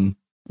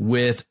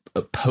with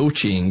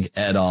poaching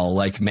at all,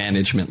 like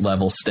management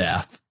level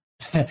staff?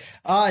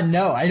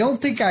 No, I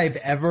don't think I've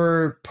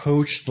ever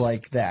poached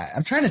like that.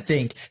 I'm trying to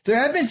think. There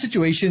have been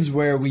situations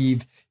where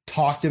we've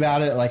talked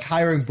about it, like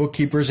hiring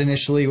bookkeepers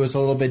initially was a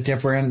little bit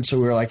different. So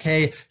we were like,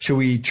 hey, should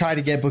we try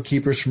to get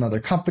bookkeepers from other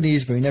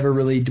companies? But we never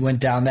really went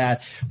down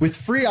that. With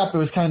FreeUp, it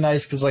was kind of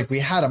nice because like we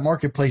had a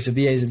marketplace of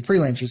VAs and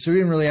freelancers, so we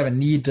didn't really have a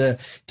need to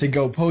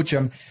go poach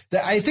them.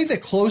 I think the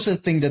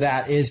closest thing to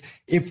that is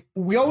if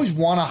we always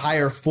want to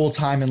hire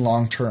full-time and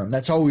long-term.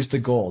 That's always the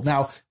goal.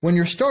 Now, when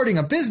you're starting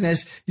a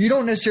business, you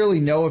don't necessarily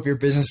know if your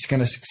business is going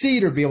to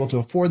succeed or be able to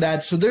afford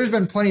that. So there's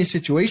been plenty of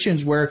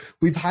situations where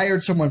we've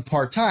hired someone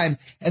part-time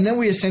and then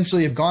we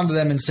essentially have gone to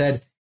them and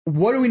said,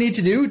 what do we need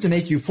to do to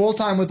make you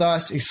full-time with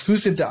us,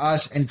 exclusive to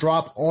us, and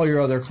drop all your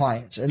other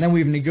clients? And then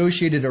we've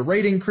negotiated a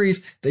rate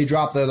increase. They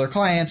drop the other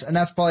clients. And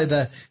that's probably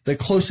the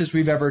closest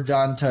we've ever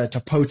done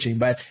to poaching.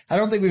 But I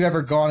don't think we've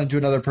ever gone into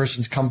another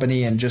person's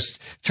company and just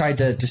tried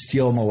to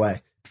steal them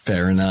away.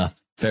 Fair enough.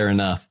 Fair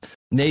enough.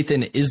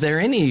 Nathan, is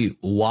there any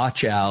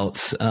watch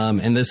outs?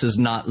 And this is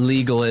not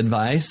legal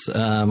advice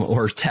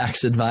or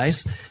tax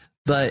advice,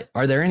 but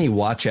are there any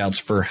watch outs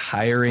for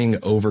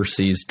hiring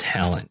overseas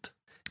talent?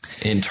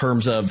 In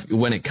terms of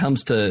when it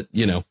comes to,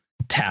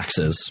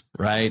 taxes,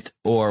 right?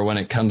 Or when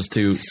it comes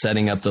to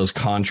setting up those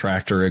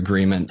contractor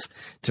agreements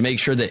to make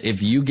sure that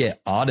if you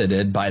get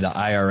audited by the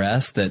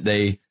IRS, that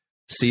they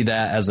see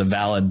that as a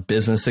valid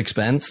business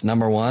expense,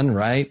 number one,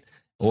 right?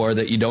 Or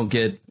that you don't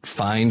get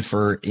fined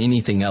for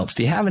anything else.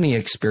 Do you have any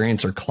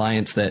experience or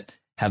clients that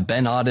have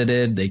been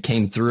audited, they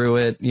came through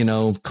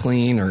it,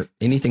 clean or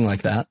anything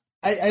like that?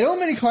 I don't have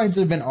many clients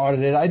that have been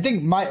audited. I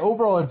think my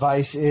overall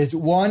advice is,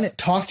 one,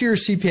 talk to your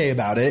CPA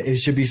about it. It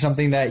should be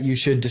something that you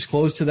should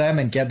disclose to them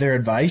and get their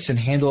advice and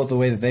handle it the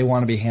way that they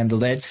want to be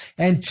handled it.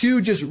 And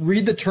 2, just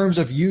read the terms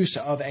of use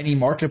of any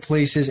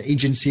marketplaces,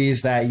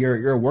 agencies that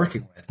you're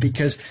working with,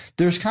 because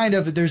there's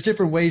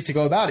different ways to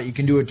go about it. You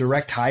can do a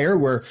direct hire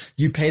where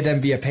you pay them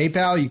via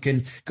PayPal. You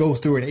can go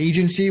through an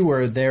agency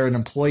where they're an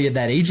employee of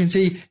that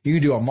agency. You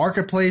can do a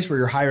marketplace where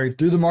you're hiring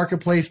through the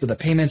marketplace, but the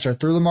payments are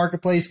through the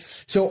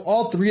marketplace. So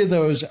all 3 of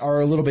those are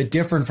a little bit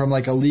different from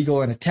like a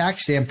legal and a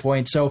tax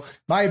standpoint. So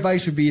my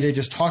advice would be to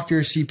just talk to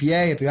your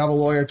CPA. If you have a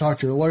lawyer, talk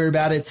to your lawyer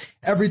about it.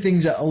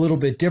 Everything's a little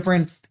bit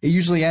different. It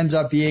usually ends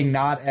up being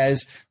not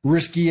as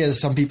risky as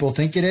some people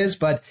think it is.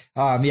 But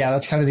yeah,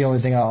 that's kind of the only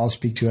thing I'll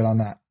speak to it on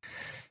that.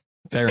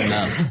 Fair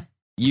enough.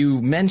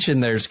 You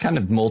mentioned there's kind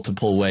of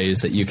multiple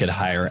ways that you could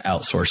hire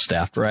outsourced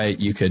staff, right?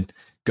 You could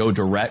go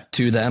direct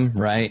to them,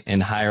 right,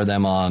 and hire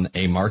them on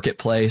a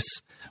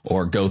marketplace,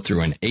 or go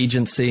through an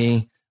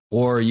agency,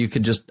 or you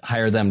could just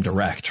hire them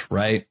direct,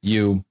 right?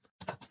 You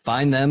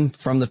find them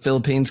from the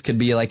Philippines, could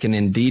be like an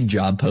Indeed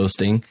job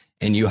posting,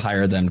 and you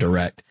hire them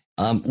direct.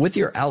 With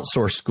your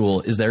outsource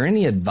school, is there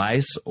any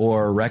advice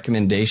or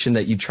recommendation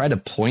that you try to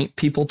point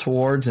people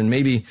towards? And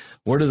maybe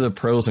what are the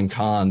pros and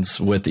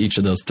cons with each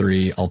of those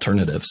three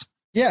alternatives?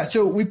 Yeah,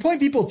 so we point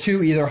people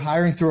to either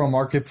hiring through a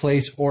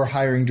marketplace or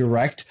hiring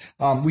direct.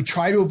 We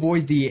try to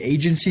avoid the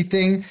agency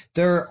thing.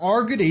 There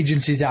are good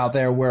agencies out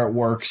there where it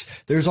works.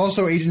 There's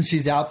also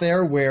agencies out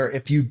there where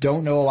if you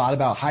don't know a lot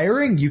about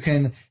hiring, you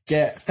can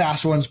get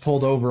fast ones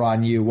pulled over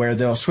on you, where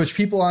they'll switch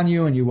people on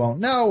you and you won't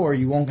know, or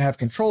you won't have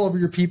control over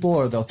your people,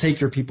 or they'll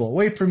take your people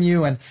away from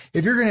you. And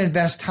if you're going to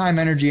invest time,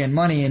 energy, and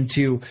money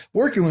into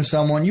working with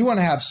someone, you want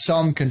to have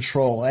some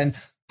control. And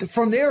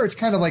from there, it's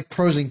kind of like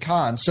pros and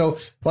cons. So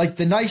like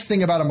the nice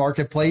thing about a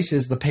marketplace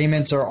is the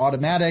payments are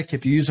automatic.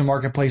 If you use a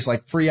marketplace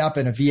like FreeUp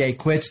and a VA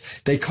quits,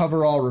 they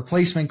cover all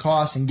replacement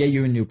costs and get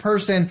you a new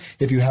person.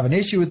 If you have an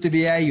issue with the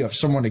VA, you have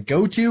someone to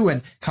go to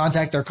and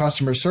contact their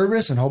customer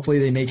service, and hopefully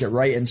they make it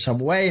right in some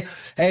way.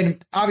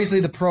 And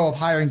obviously the pro of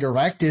hiring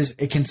direct is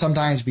it can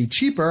sometimes be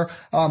cheaper,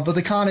 but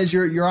the con is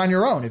you're on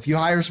your own. If you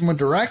hire someone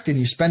direct and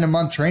you spend a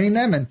month training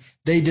them and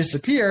they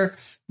disappear,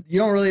 you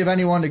don't really have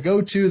anyone to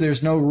go to.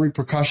 There's no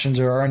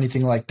repercussions or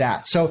anything like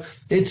that. So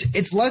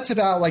it's less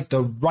about like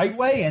the right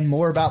way and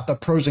more about the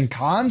pros and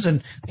cons.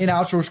 And in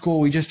outsource school,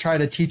 we just try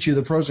to teach you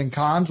the pros and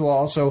cons while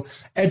also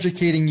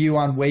educating you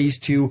on ways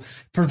to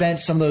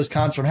prevent some of those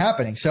cons from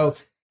happening. So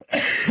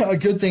a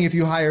good thing if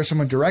you hire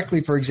someone directly,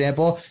 for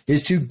example,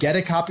 is to get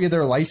a copy of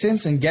their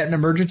license and get an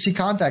emergency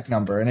contact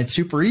number. And it's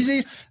super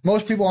easy.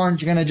 Most people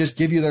aren't going to just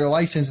give you their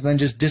license and then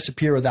just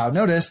disappear without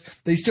notice.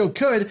 They still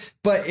could,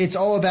 but it's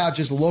all about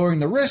just lowering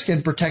the risk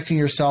and protecting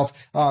yourself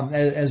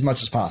as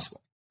much as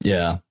possible.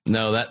 Yeah,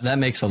 no, that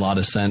makes a lot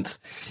of sense.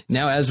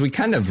 Now, as we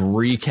kind of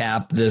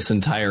recap this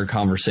entire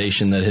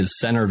conversation that has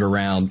centered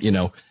around,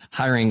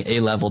 hiring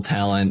A-level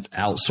talent,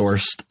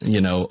 outsourced,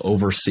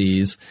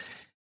 overseas,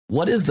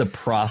 what is the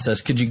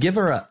process? Could you give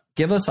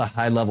us a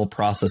high level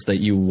process that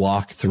you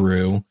walk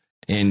through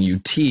and you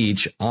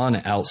teach on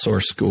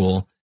outsource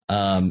school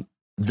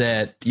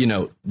that,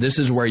 this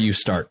is where you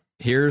start.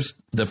 Here's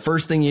the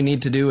first thing you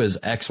need to do is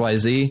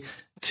XYZ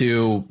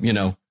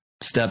to,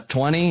 step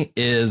 20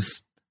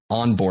 is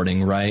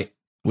onboarding, right?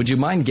 Would you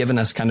mind giving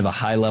us kind of a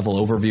high level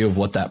overview of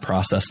what that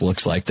process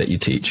looks like that you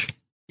teach?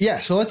 Yeah,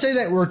 so let's say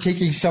that we're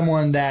taking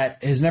someone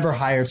that has never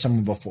hired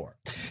someone before.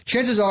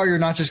 Chances are you're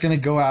not just going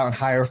to go out and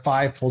hire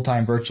 5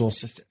 full-time virtual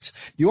assistants.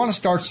 You want to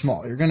start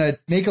small. You're going to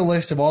make a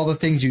list of all the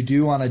things you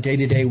do on a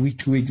day-to-day,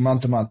 week-to-week,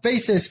 month-to-month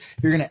basis.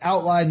 You're going to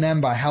outline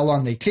them by how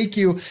long they take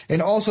you,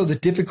 and also the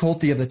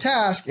difficulty of the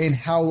task and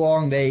how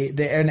long they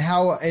and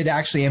how it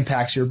actually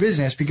impacts your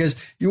business, because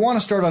you want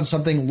to start on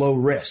something low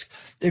risk.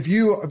 If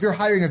you're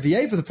hiring a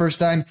VA for the first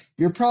time,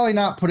 you're probably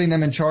not putting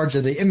them in charge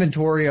of the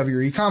inventory of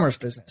your e-commerce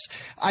business.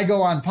 I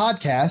go on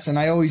podcasts, and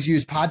I always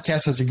use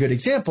podcasts as a good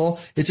example.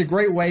 It's a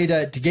great way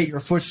to get your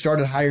foot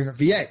started hiring a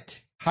VA.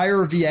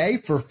 Hire a VA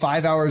for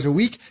 5 hours a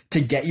week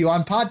to get you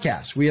on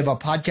podcasts. We have a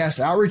podcast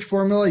outreach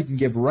formula you can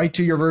give right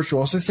to your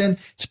virtual assistant.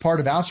 It's part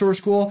of Outsource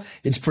School.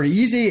 It's pretty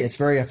easy. It's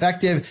very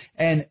effective.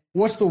 And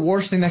what's the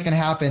worst thing that can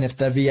happen if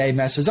the VA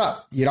messes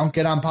up? You don't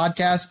get on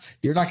podcasts.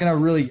 You're not going to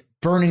really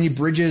burn any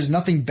bridges.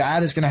 Nothing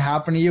bad is going to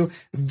happen to you.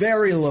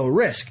 Very low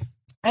risk.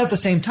 At the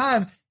same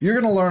time, you're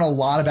going to learn a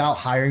lot about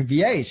hiring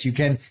VAs. You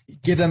can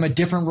give them a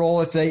different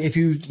role if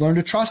you learn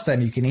to trust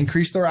them. You can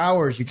increase their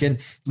hours. You can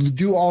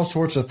do all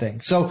sorts of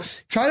things. So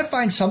try to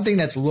find something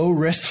that's low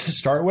risk to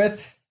start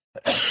with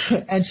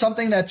and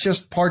something that's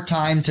just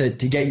part-time to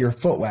get your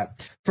foot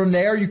wet. From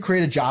there, you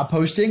create a job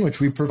posting, which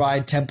we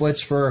provide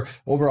templates for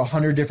over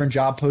 100 different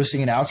job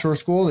posting in Outsource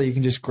School that you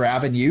can just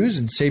grab and use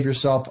and save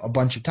yourself a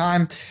bunch of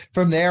time.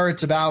 From there,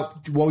 it's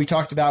about what we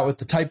talked about with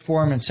the type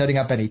form and setting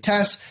up any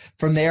tests.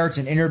 From there, it's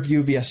an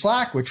interview via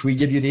Slack, which we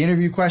give you the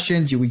interview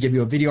questions. We give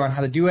you a video on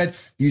how to do it.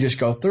 You just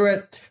go through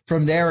it.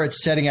 From there,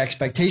 it's setting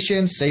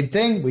expectations. Same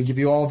thing. We give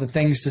you all the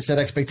things to set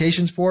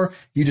expectations for.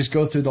 You just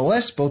go through the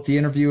list. Both the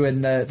interview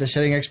and the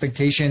setting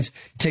expectations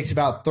takes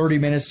about 30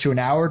 minutes to an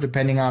hour,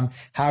 depending on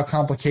how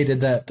complicated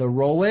the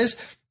role is.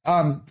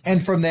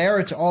 And from there,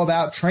 it's all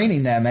about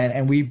training them.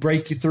 And we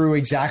break you through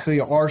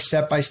exactly our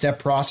step-by-step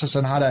process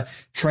on how to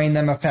train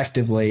them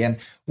effectively. And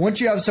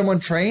once you have someone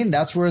trained,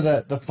 that's where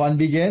the fun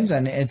begins.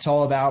 And it's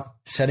all about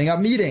setting up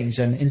meetings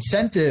and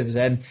incentives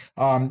and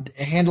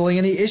handling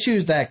any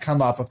issues that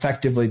come up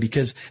effectively,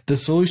 because the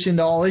solution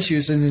to all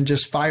issues isn't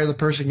just fire the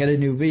person, get a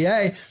new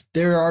VA.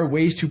 There are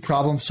ways to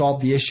problem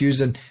solve the issues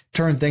and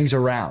turn things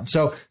around.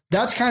 So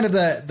that's kind of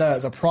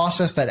the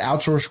process that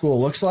Outsource School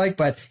looks like.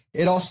 But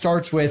it all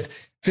starts with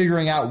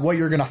figuring out what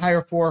you're going to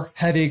hire for,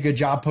 having a good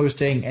job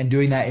posting, and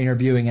doing that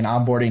interviewing and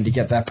onboarding to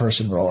get that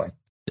person rolling.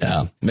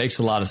 Yeah, makes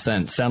a lot of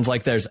sense. Sounds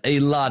like there's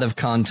a lot of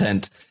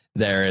content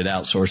there at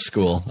Outsource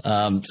School.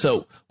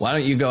 So why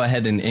don't you go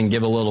ahead and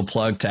give a little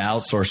plug to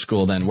Outsource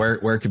School then?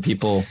 Where could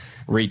people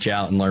reach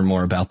out and learn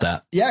more about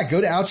that? Yeah,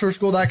 go to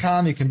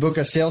outsourceschool.com. You can book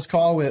a sales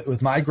call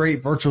with my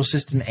great virtual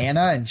assistant,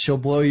 Anna, and she'll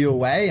blow you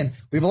away. And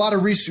we have a lot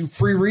of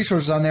free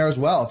resources on there as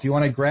well. If you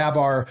want to grab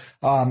our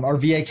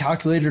VA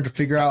calculator to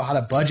figure out how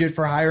to budget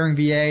for hiring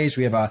VAs,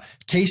 we have a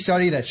case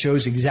study that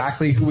shows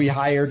exactly who we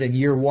hired in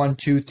year 1,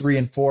 2, 3,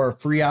 and 4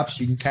 free ups.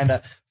 You can kind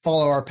of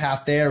follow our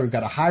path there. We've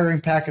got a hiring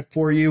packet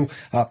for you,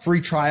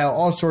 free trial,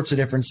 all sorts of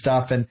different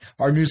stuff. And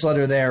our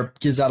newsletter there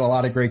gives out a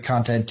lot of great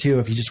content too,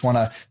 if you just want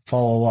to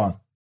follow along.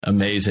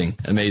 Amazing.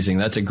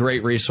 That's a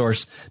great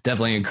resource.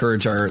 Definitely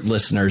encourage our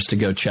listeners to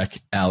go check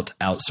out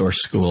Outsource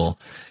School.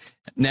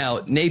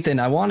 Now, Nathan,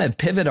 I want to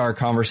pivot our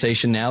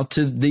conversation now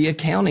to the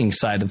accounting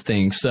side of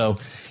things. So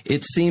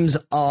it seems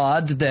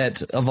odd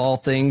that of all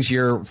things,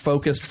 you're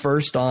focused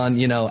first on,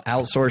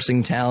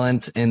 outsourcing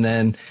talent and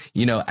then,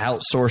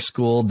 Outsource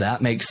School.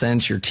 That makes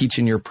sense. You're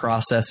teaching your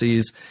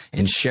processes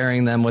and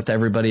sharing them with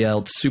everybody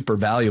else. Super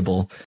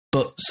valuable.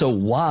 But so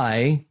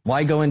why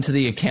go into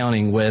the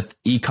accounting with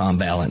Econ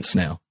Balance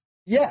now?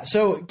 Yeah,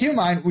 so keep in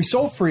mind, we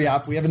sold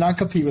FreeUp. We have a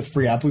non-compete with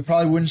FreeUp. We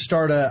probably wouldn't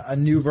start a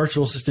new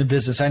virtual assistant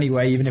business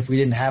anyway, even if we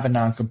didn't have a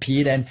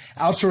non-compete. And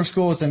Outsource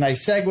School is a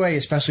nice segue,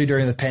 especially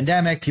during the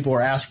pandemic. People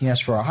were asking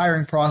us for a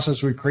hiring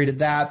process. We created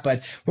that,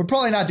 but we're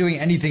probably not doing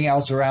anything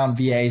else around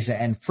VAs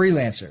and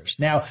freelancers.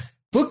 Now,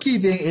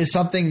 bookkeeping is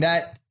something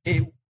that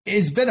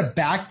it's been a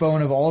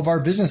backbone of all of our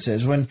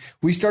businesses. When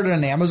we started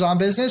an Amazon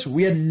business,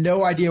 we had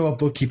no idea what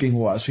bookkeeping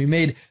was. We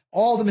made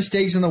all the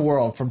mistakes in the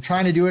world, from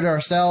trying to do it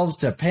ourselves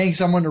to paying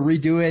someone to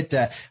redo it,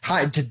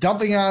 to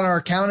dumping it on our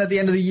account at the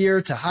end of the year,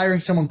 to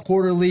hiring someone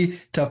quarterly,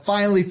 to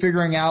finally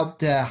figuring out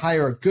to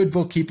hire a good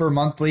bookkeeper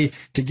monthly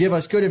to give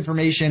us good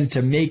information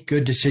to make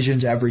good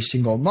decisions every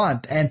single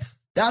month. And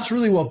that's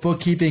really what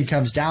bookkeeping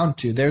comes down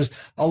to. There's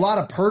a lot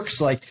of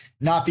perks, like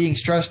not being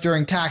stressed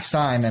during tax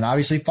time and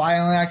obviously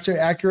filing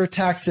accurate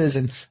taxes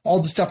and all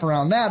the stuff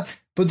around that.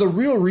 But the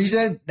real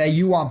reason that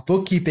you want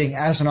bookkeeping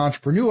as an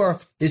entrepreneur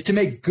is to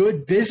make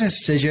good business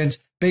decisions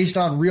based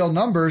on real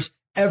numbers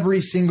every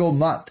single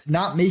month,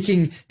 not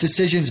making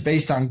decisions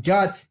based on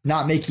gut,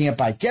 not making it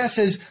by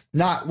guesses,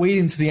 not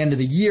waiting to the end of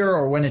the year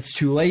or when it's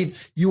too late.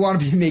 You want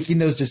to be making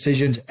those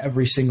decisions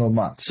every single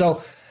month.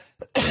 So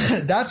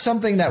that's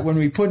something that when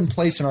we put in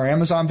place in our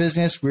Amazon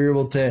business, we were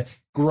able to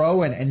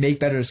grow and make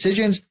better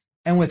decisions.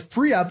 And with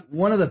FreeUp,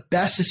 one of the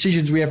best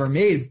decisions we ever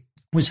made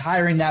was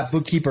hiring that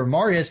bookkeeper,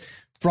 Marius,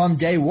 from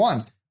day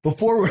one.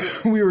 Before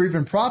we were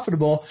even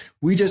profitable,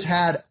 we just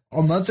had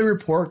a monthly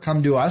report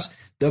come to us.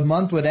 The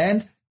month would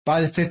end by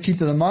the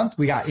 15th of the month.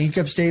 We got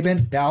income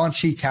statement, balance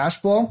sheet,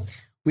 cash flow.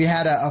 We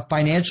had a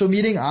financial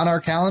meeting on our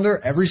calendar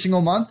every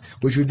single month,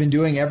 which we've been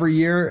doing every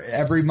year,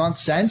 every month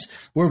since,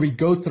 where we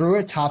go through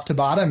it top to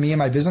bottom, me and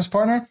my business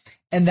partner.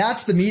 And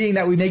that's the meeting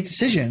that we make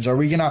decisions. Are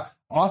we going to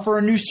offer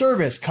a new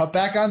service, cut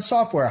back on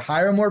software,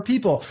 hire more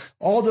people?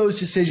 All those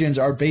decisions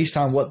are based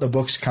on what the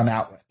books come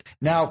out with.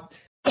 Now,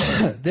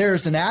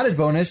 there's an added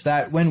bonus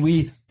that when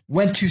we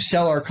went to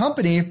sell our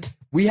company,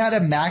 we had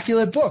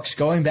immaculate books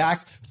going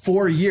back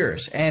 4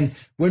 years. And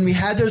when we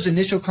had those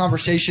initial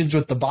conversations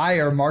with the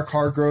buyer, Mark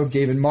Hargrove,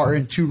 David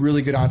Martin, two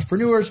really good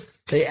entrepreneurs,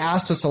 they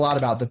asked us a lot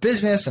about the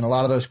business, and a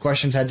lot of those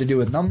questions had to do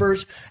with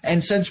numbers.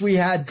 And since we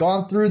had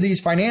gone through these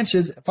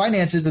finances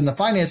in the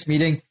finance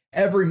meeting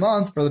every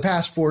month for the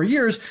past 4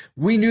 years,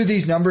 we knew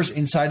these numbers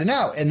inside and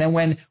out. And then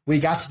when we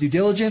got to due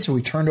diligence and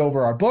we turned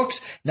over our books,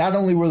 not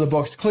only were the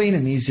books clean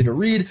and easy to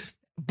read,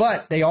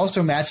 but they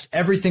also matched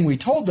everything we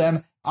told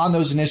them on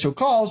those initial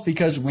calls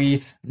because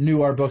we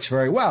knew our books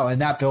very well,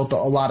 and that built a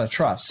lot of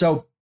trust.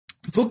 So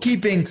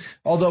bookkeeping,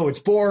 although it's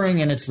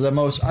boring and it's the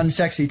most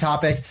unsexy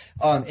topic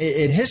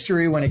in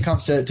history when it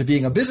comes to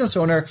being a business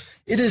owner,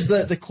 it is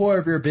the core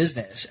of your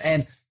business.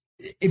 And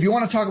if you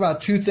want to talk about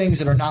two things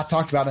that are not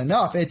talked about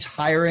enough, it's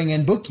hiring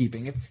and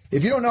bookkeeping.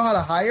 If you don't know how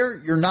to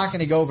hire, you're not going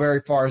to go very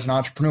far as an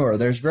entrepreneur.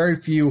 There's very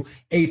few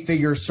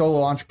 8-figure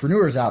solo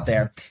entrepreneurs out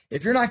there.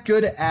 If you're not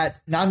good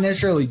at not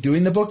necessarily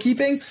doing the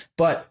bookkeeping,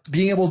 but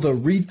being able to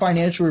read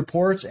financial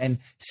reports and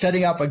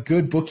setting up a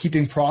good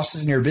bookkeeping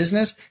process in your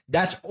business,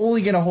 that's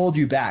only going to hold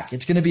you back.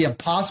 It's going to be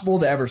impossible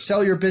to ever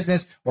sell your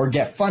business or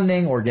get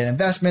funding or get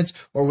investments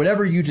or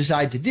whatever you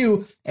decide to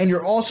do. And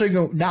you're also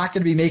not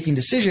going to be making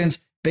decisions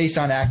based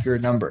on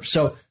accurate numbers.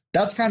 So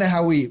that's kind of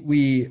how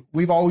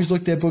we've always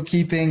looked at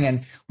bookkeeping,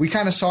 and we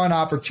kind of saw an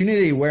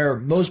opportunity where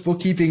most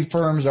bookkeeping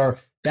firms are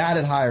bad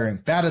at hiring,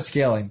 bad at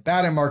scaling,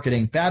 bad at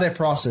marketing, bad at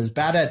process,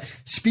 bad at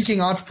speaking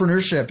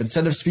entrepreneurship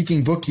instead of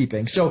speaking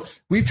bookkeeping. So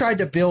we've tried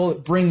to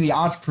bring the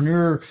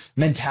entrepreneur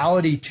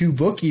mentality to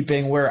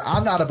bookkeeping, where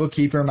I'm not a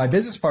bookkeeper, my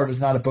business partner is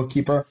not a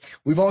bookkeeper.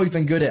 We've always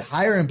been good at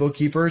hiring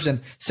bookkeepers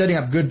and setting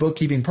up good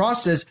bookkeeping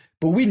process,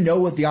 but we know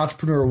what the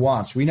entrepreneur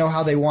wants. We know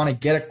how they want to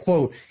get a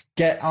quote,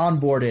 get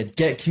onboarded,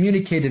 get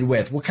communicated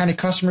with, what kind of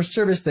customer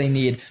service they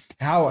need,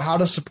 how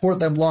to support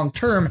them long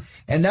term.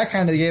 And that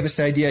kind of gave us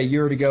the idea a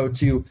year ago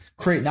to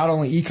create not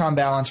only Ecom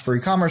Balance for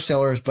e-commerce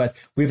sellers, but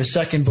we have a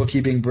second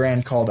bookkeeping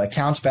brand called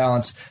Accounts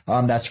Balance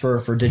that's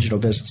for digital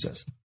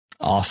businesses.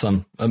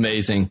 Awesome.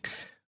 Amazing.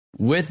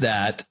 With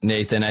that,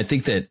 Nathan, I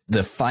think that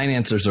the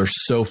finances are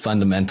so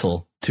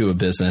fundamental to a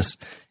business.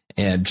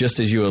 And just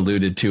as you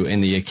alluded to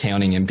in the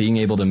accounting and being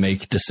able to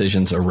make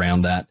decisions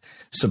around that,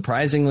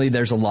 surprisingly,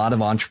 there's a lot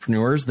of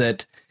entrepreneurs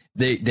that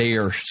they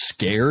are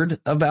scared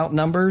about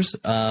numbers.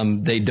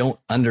 They don't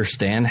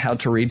understand how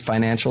to read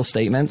financial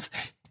statements.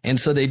 And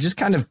so they just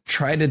kind of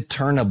try to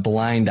turn a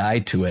blind eye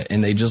to it.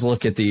 And they just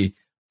look at the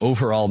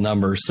overall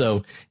numbers.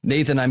 So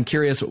Nathan, I'm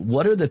curious,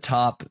 what are the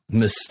top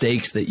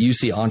mistakes that you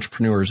see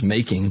entrepreneurs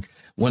making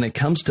when it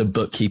comes to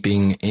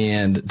bookkeeping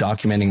and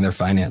documenting their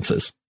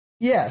finances?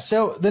 Yeah.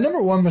 So the number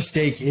one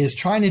mistake is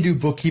trying to do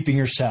bookkeeping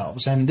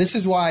yourselves. And this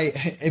is why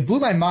it blew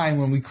my mind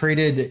when we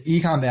created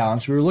Ecom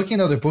Balance. We were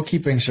looking at other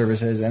bookkeeping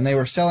services and they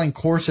were selling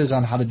courses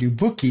on how to do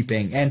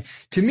bookkeeping. And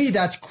to me,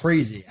 that's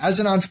crazy. As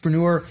an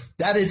entrepreneur,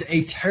 that is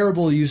a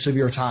terrible use of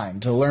your time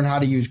to learn how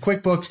to use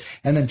QuickBooks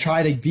and then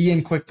try to be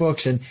in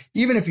QuickBooks. And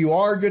even if you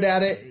are good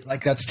at it,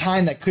 like that's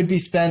time that could be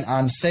spent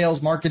on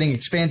sales, marketing,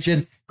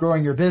 expansion,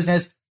 growing your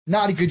business,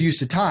 not a good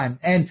use of time.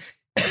 And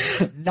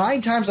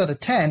 9 times out of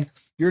 10,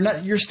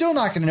 you're still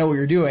not going to know what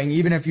you're doing,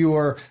 even if you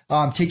are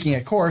taking a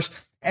course,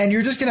 and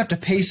you're just going to have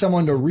to pay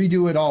someone to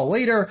redo it all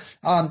later,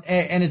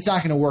 and it's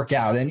not going to work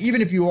out. And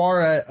even if you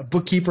are a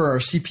bookkeeper or a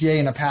CPA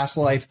in a past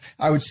life,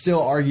 I would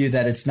still argue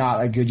that it's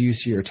not a good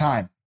use of your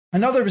time.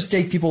 Another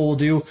mistake people will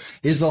do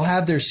is they'll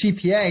have their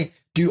CPA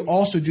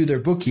also do their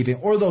bookkeeping,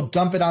 or they'll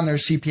dump it on their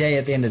CPA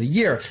at the end of the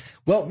year.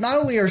 Well, not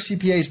only are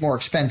CPAs more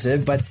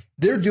expensive, but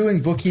they're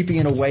doing bookkeeping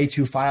in a way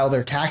to file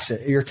your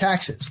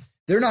taxes.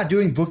 They're not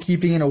doing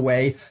bookkeeping in a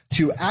way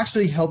to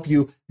actually help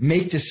you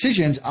make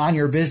decisions on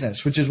your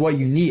business, which is what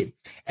you need.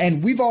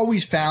 And we've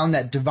always found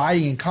that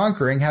dividing and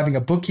conquering, having a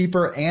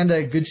bookkeeper and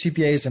a good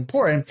CPA is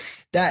important,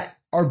 that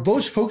are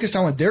both focused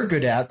on what they're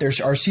good at.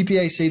 Our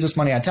CPA saves us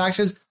money on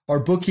taxes. Our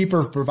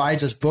bookkeeper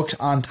provides us books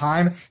on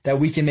time that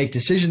we can make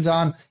decisions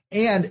on,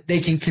 and they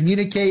can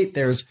communicate.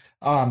 There's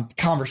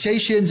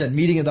conversations and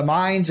meeting of the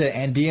minds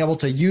and being able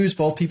to use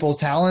both people's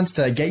talents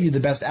to get you the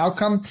best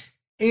outcome.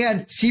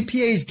 And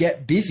CPAs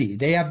get busy.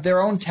 They have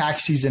their own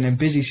tax season and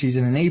busy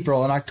season in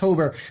April and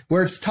October,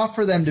 where it's tough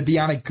for them to be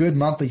on a good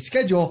monthly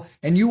schedule,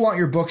 and you want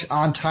your books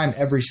on time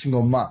every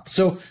single month.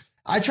 So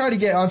I try to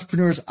get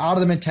entrepreneurs out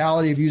of the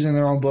mentality of using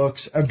their own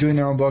books, of doing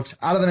their own books,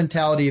 out of the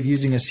mentality of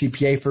using a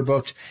CPA for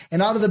books,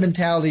 and out of the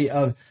mentality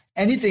of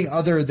anything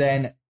other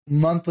than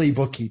monthly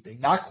bookkeeping,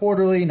 not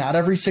quarterly, not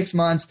every 6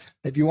 months.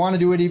 If you want to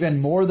do it even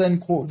more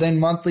than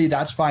monthly,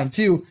 that's fine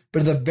too.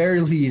 But at the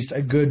very least,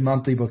 a good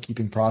monthly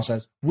bookkeeping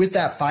process with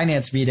that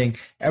finance meeting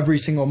every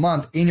single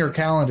month in your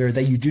calendar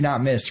that you do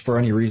not miss for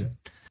any reason.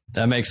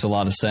 That makes a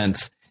lot of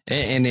sense.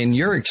 And in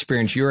your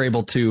experience, you were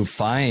able to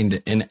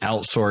find an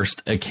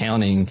outsourced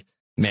accounting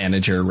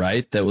manager,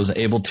 right, that was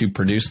able to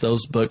produce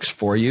those books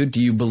for you. Do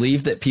you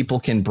believe that people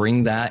can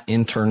bring that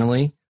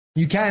internally?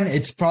 You can.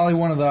 It's probably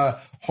one of the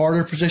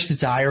harder positions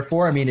to hire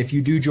for. I mean, if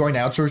you do join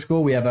Outsource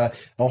School, we have a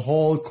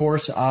whole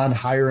course on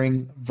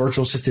hiring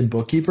virtual assistant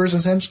bookkeepers,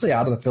 essentially,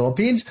 out of the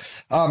Philippines.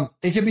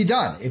 It can be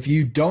done. If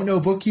you don't know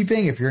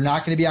bookkeeping, if you're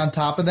not going to be on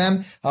top of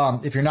them,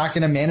 if you're not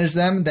going to manage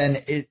them,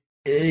 then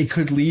it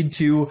could lead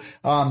to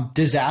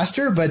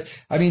disaster. But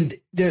I mean,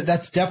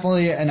 that's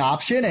definitely an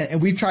option.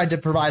 And we've tried to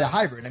provide a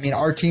hybrid. I mean,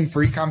 our team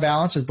for Ecom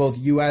Balance is both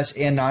U.S.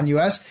 and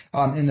non-U.S.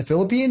 In the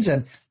Philippines.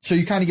 And so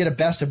you kind of get a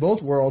best of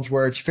both worlds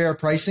where it's fair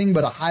pricing,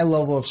 but a high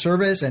level of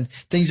service, and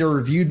things are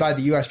reviewed by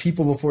the U.S.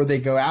 people before they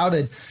go out.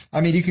 And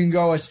I mean, you can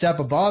go a step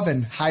above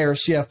and hire a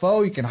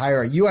CFO. You can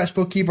hire a U.S.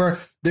 bookkeeper.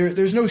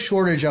 There's no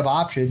shortage of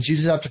options. You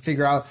just have to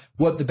figure out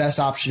what the best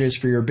option is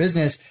for your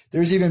business.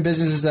 There's even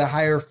businesses that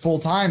hire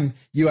full-time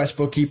U.S.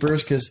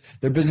 bookkeepers because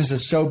their business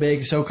is so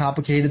big, so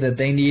complicated that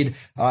they need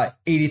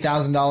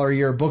 $80,000 a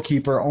year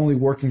bookkeeper only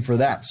working for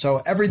them. So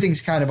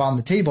everything's kind of on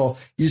the table.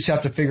 You just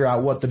have to figure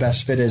out what the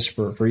best fit is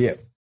for you.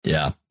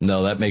 Yeah,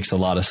 no, that makes a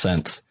lot of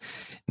sense.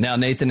 Now,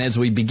 Nathan, as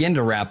we begin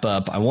to wrap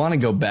up, I want to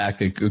go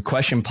back. A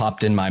question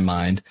popped in my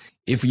mind.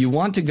 If you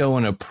want to go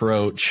and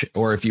approach,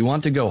 or if you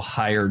want to go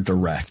hire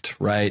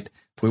direct, right?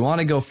 If we want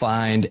to go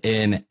find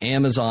an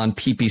Amazon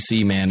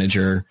PPC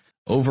manager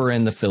over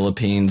in the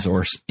Philippines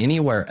or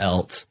anywhere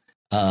else,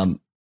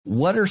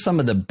 what are some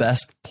of the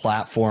best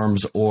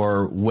platforms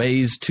or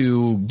ways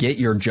to get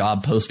your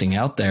job posting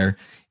out there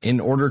in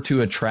order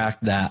to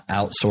attract that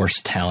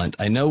outsourced talent?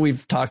 I know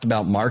we've talked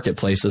about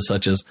marketplaces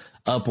such as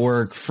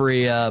Upwork,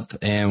 FreeUp,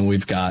 and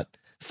we've got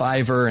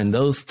Fiverr and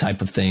those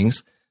type of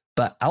things.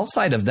 But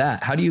outside of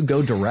that, how do you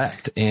go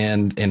direct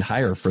and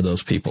hire for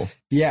those people?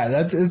 Yeah,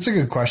 that's a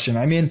good question.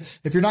 I mean,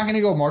 if you're not going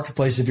to go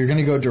marketplace, if you're going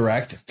to go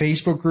direct,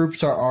 Facebook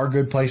groups are a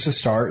good place to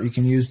start. You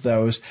can use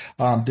those.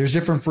 There's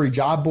different free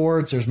job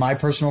boards. There's my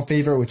personal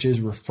favorite, which is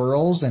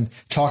referrals and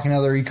talking to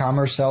other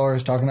e-commerce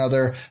sellers, talking to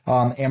other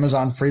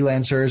Amazon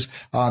freelancers.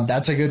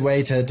 That's a good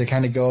way to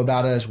kind of go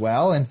about it as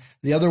well. And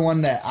the other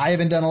one that I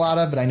haven't done a lot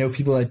of, but I know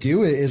people that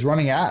do, is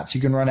running ads.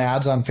 You can run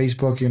ads on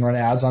Facebook. You can run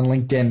ads on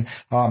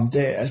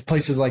LinkedIn,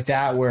 places like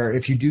that, where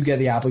if you do get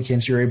the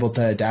applicants, you're able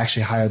to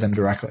actually hire them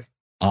directly.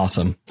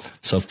 Awesome.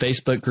 So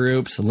Facebook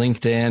groups,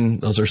 LinkedIn,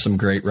 those are some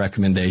great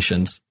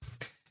recommendations.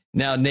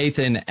 Now,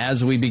 Nathan,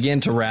 as we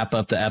begin to wrap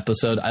up the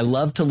episode, I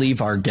love to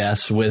leave our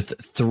guests with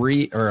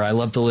I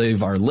love to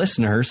leave our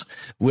listeners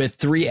with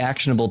 3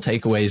 actionable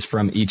takeaways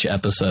from each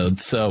episode.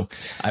 So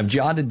I've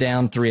jotted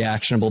down 3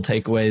 actionable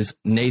takeaways.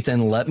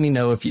 Nathan, let me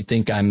know if you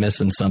think I'm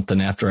missing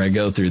something after I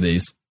go through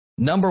these.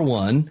 Number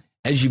 1,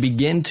 as you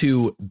begin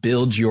to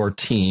build your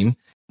team,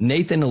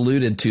 Nathan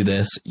alluded to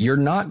this, you're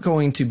not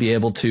going to be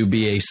able to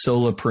be a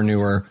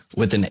solopreneur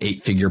with an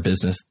 8-figure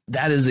business.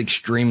 That is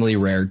extremely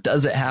rare.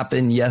 Does it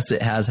happen? Yes,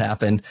 it has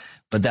happened,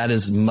 but that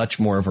is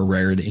much more of a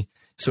rarity.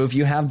 So if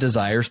you have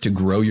desires to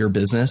grow your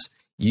business,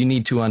 you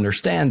need to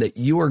understand that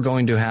you are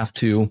going to have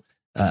to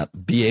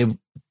be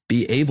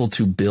able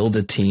to build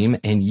a team,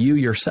 and you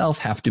yourself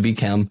have to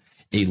become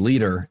a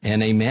leader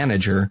and a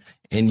manager,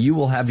 and you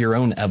will have your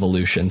own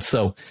evolution.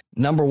 So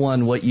number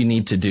 1, what you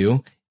need to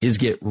do is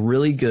get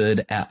really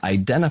good at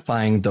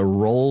identifying the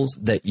roles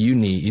that you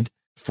need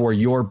for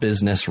your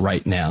business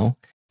right now,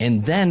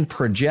 and then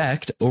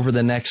project over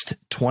the next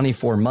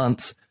 24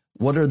 months,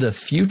 what are the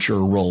future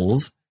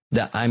roles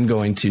that I'm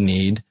going to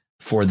need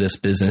for this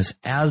business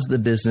as the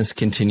business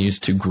continues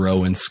to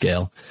grow and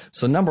scale.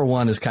 So number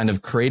 1 is kind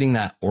of creating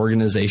that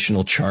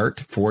organizational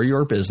chart for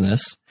your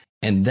business,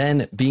 and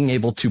then being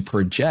able to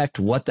project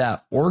what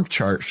that org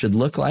chart should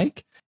look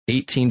like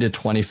 18 to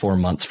 24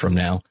 months from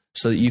now,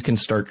 so that you can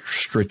start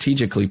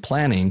strategically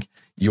planning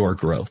your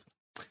growth.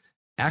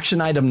 Action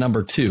item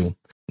number 2,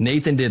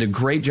 Nathan did a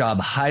great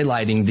job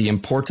highlighting the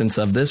importance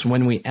of this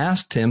when we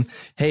asked him,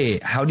 hey,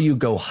 how do you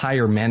go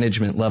hire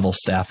management level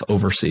staff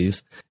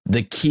overseas?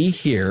 The key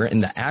here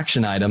in the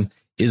action item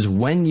is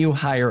when you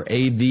hire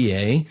a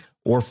VA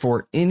or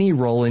for any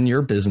role in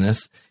your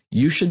business,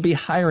 you should be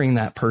hiring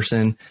that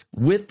person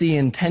with the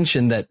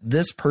intention that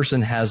this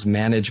person has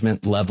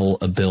management level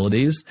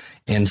abilities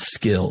and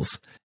skills,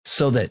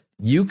 so that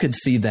you could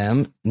see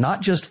them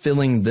not just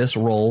filling this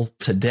role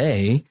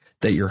today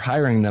that you're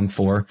hiring them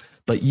for,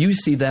 but you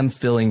see them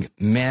filling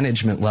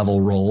management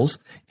level roles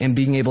and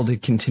being able to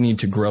continue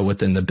to grow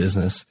within the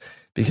business.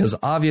 Because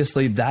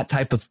obviously that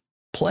type of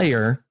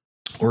player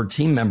or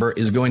team member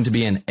is going to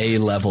be an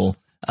A-level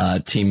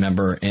team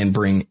member and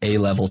bring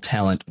A-level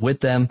talent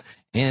with them.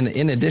 And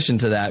in addition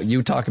to that,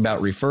 you talk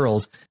about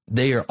referrals,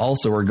 they are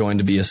going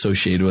to be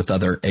associated with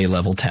other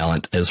A-level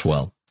talent as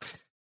well.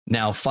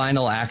 Now,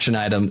 final action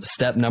item,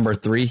 step number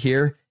 3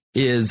 here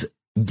is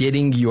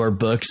getting your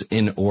books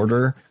in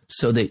order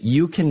so that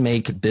you can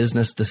make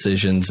business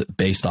decisions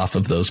based off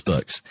of those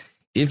books.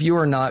 If you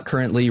are not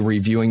currently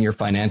reviewing your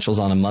financials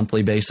on a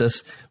monthly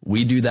basis,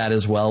 we do that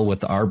as well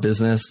with our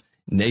business.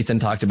 Nathan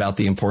talked about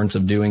the importance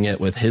of doing it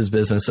with his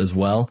business as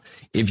well.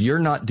 If you're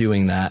not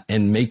doing that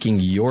and making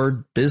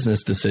your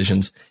business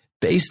decisions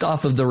based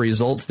off of the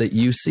results that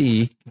you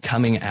see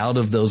coming out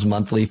of those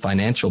monthly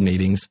financial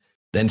meetings,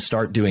 then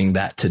start doing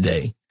that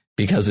today.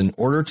 Because in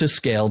order to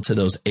scale to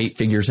those 8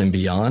 figures and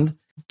beyond,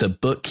 the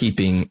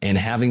bookkeeping and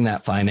having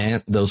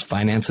that those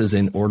finances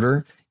in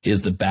order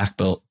is the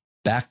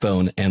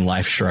backbone and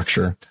life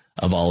structure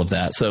of all of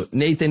that. So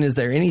Nathan, is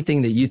there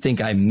anything that you think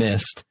I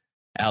missed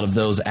out of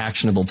those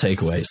actionable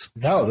takeaways?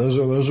 No,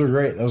 those are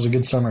great. That was a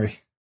good summary.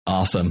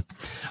 Awesome.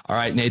 All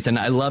right, Nathan,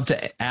 I love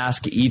to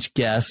ask each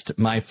guest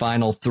my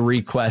final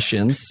 3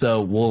 questions.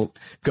 So we'll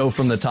go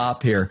from the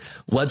top here.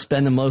 What's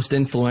been the most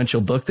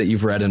influential book that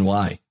you've read and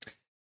why?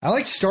 I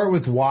like to start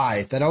with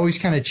why. That always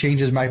kind of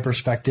changes my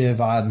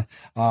perspective on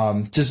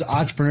just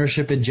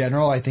entrepreneurship in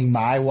general. I think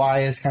my why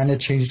has kind of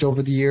changed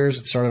over the years.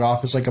 It started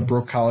off as like a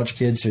broke college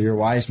kid, so your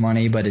why is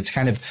money, but it's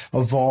kind of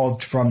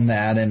evolved from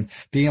that, and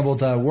being able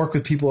to work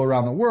with people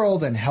around the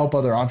world and help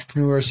other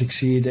entrepreneurs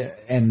succeed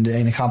and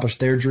accomplish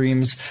their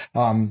dreams.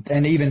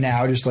 And even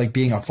now, just like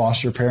being a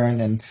foster parent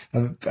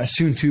and a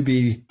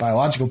soon-to-be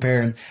biological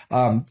parent,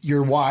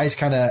 your whys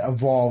kind of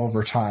evolve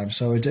over time.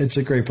 So it's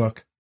a great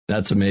book.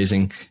 That's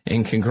amazing.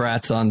 And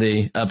congrats on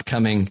the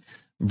upcoming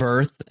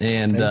birth.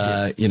 And,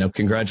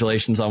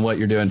 congratulations on what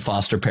you're doing.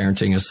 Foster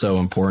parenting is so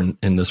important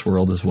in this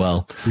world as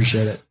well.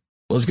 Appreciate it.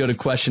 Let's go to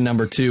question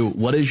number 2.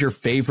 What is your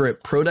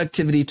favorite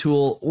productivity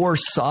tool or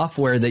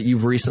software that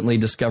you've recently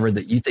discovered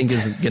that you think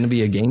is going to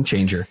be a game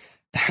changer?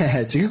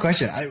 It's a good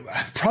question.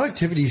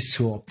 Productivity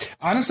tool.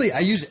 Honestly,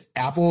 I use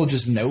Apple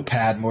just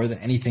Notepad more than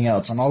anything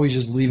else. I'm always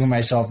just leaving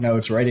myself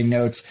notes, writing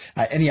notes,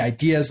 any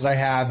ideas that I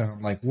have.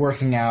 I'm like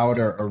working out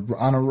or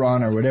on a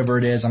run or whatever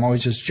it is. I'm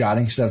always just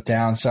jotting stuff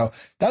down. So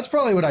that's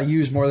probably what I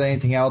use more than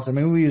anything else. I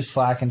mean, we use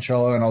Slack and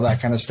Trello and all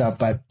that kind of stuff,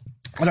 but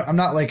I'm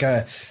not like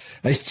a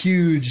a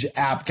huge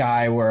app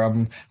guy where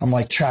I'm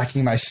like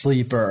tracking my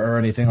sleep or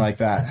anything like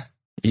that.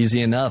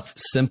 Easy enough.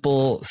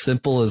 Simple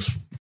is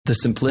the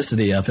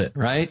simplicity of it,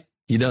 right?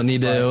 You don't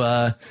need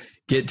to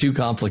get too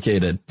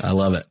complicated. I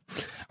love it.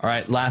 All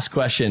right. Last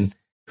question.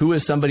 Who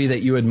is somebody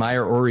that you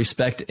admire or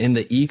respect in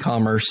the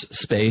e-commerce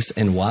space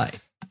and why?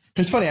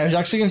 It's funny. I was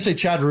actually going to say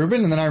Chad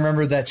Rubin, and then I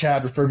remembered that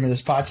Chad referred me to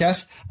this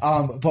podcast.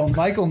 But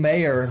Michael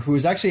Mayer, who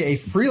is actually a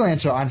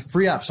freelancer on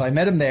FreeUp. So I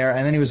met him there,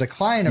 and then he was a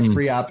client of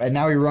FreeUp, and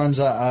now he runs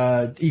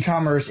a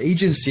e-commerce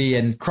agency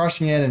and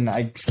crushing it. And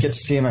I get to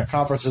see him at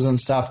conferences and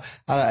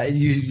stuff.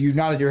 You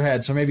nodded your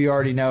head, so maybe you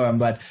already know him.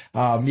 But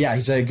yeah,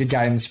 he's a good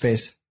guy in the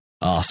space.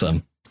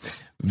 Awesome.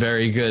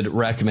 Very good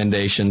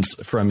recommendations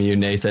from you,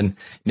 Nathan.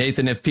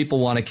 Nathan, if people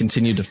want to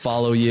continue to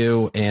follow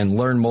you and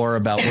learn more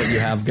about what you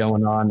have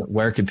going on,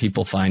 where can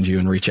people find you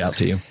and reach out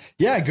to you?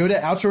 Yeah, go to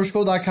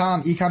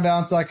outsourceschool.com,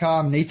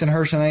 ecombalance.com, Nathan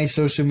Hirsch on any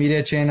social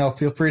media channel.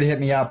 Feel free to hit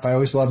me up. I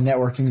always love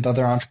networking with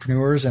other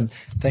entrepreneurs, and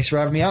thanks for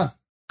having me on.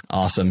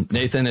 Awesome.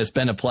 Nathan, it's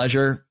been a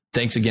pleasure.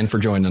 Thanks again for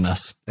joining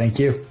us. Thank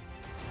you.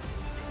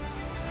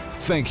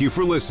 Thank you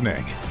for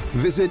listening.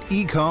 Visit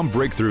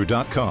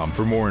ecombreakthrough.com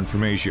for more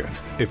information.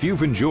 If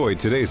you've enjoyed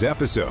today's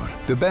episode,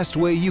 the best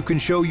way you can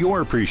show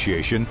your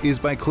appreciation is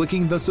by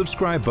clicking the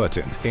subscribe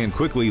button and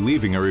quickly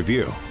leaving a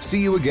review.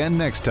 See you again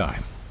next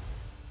time.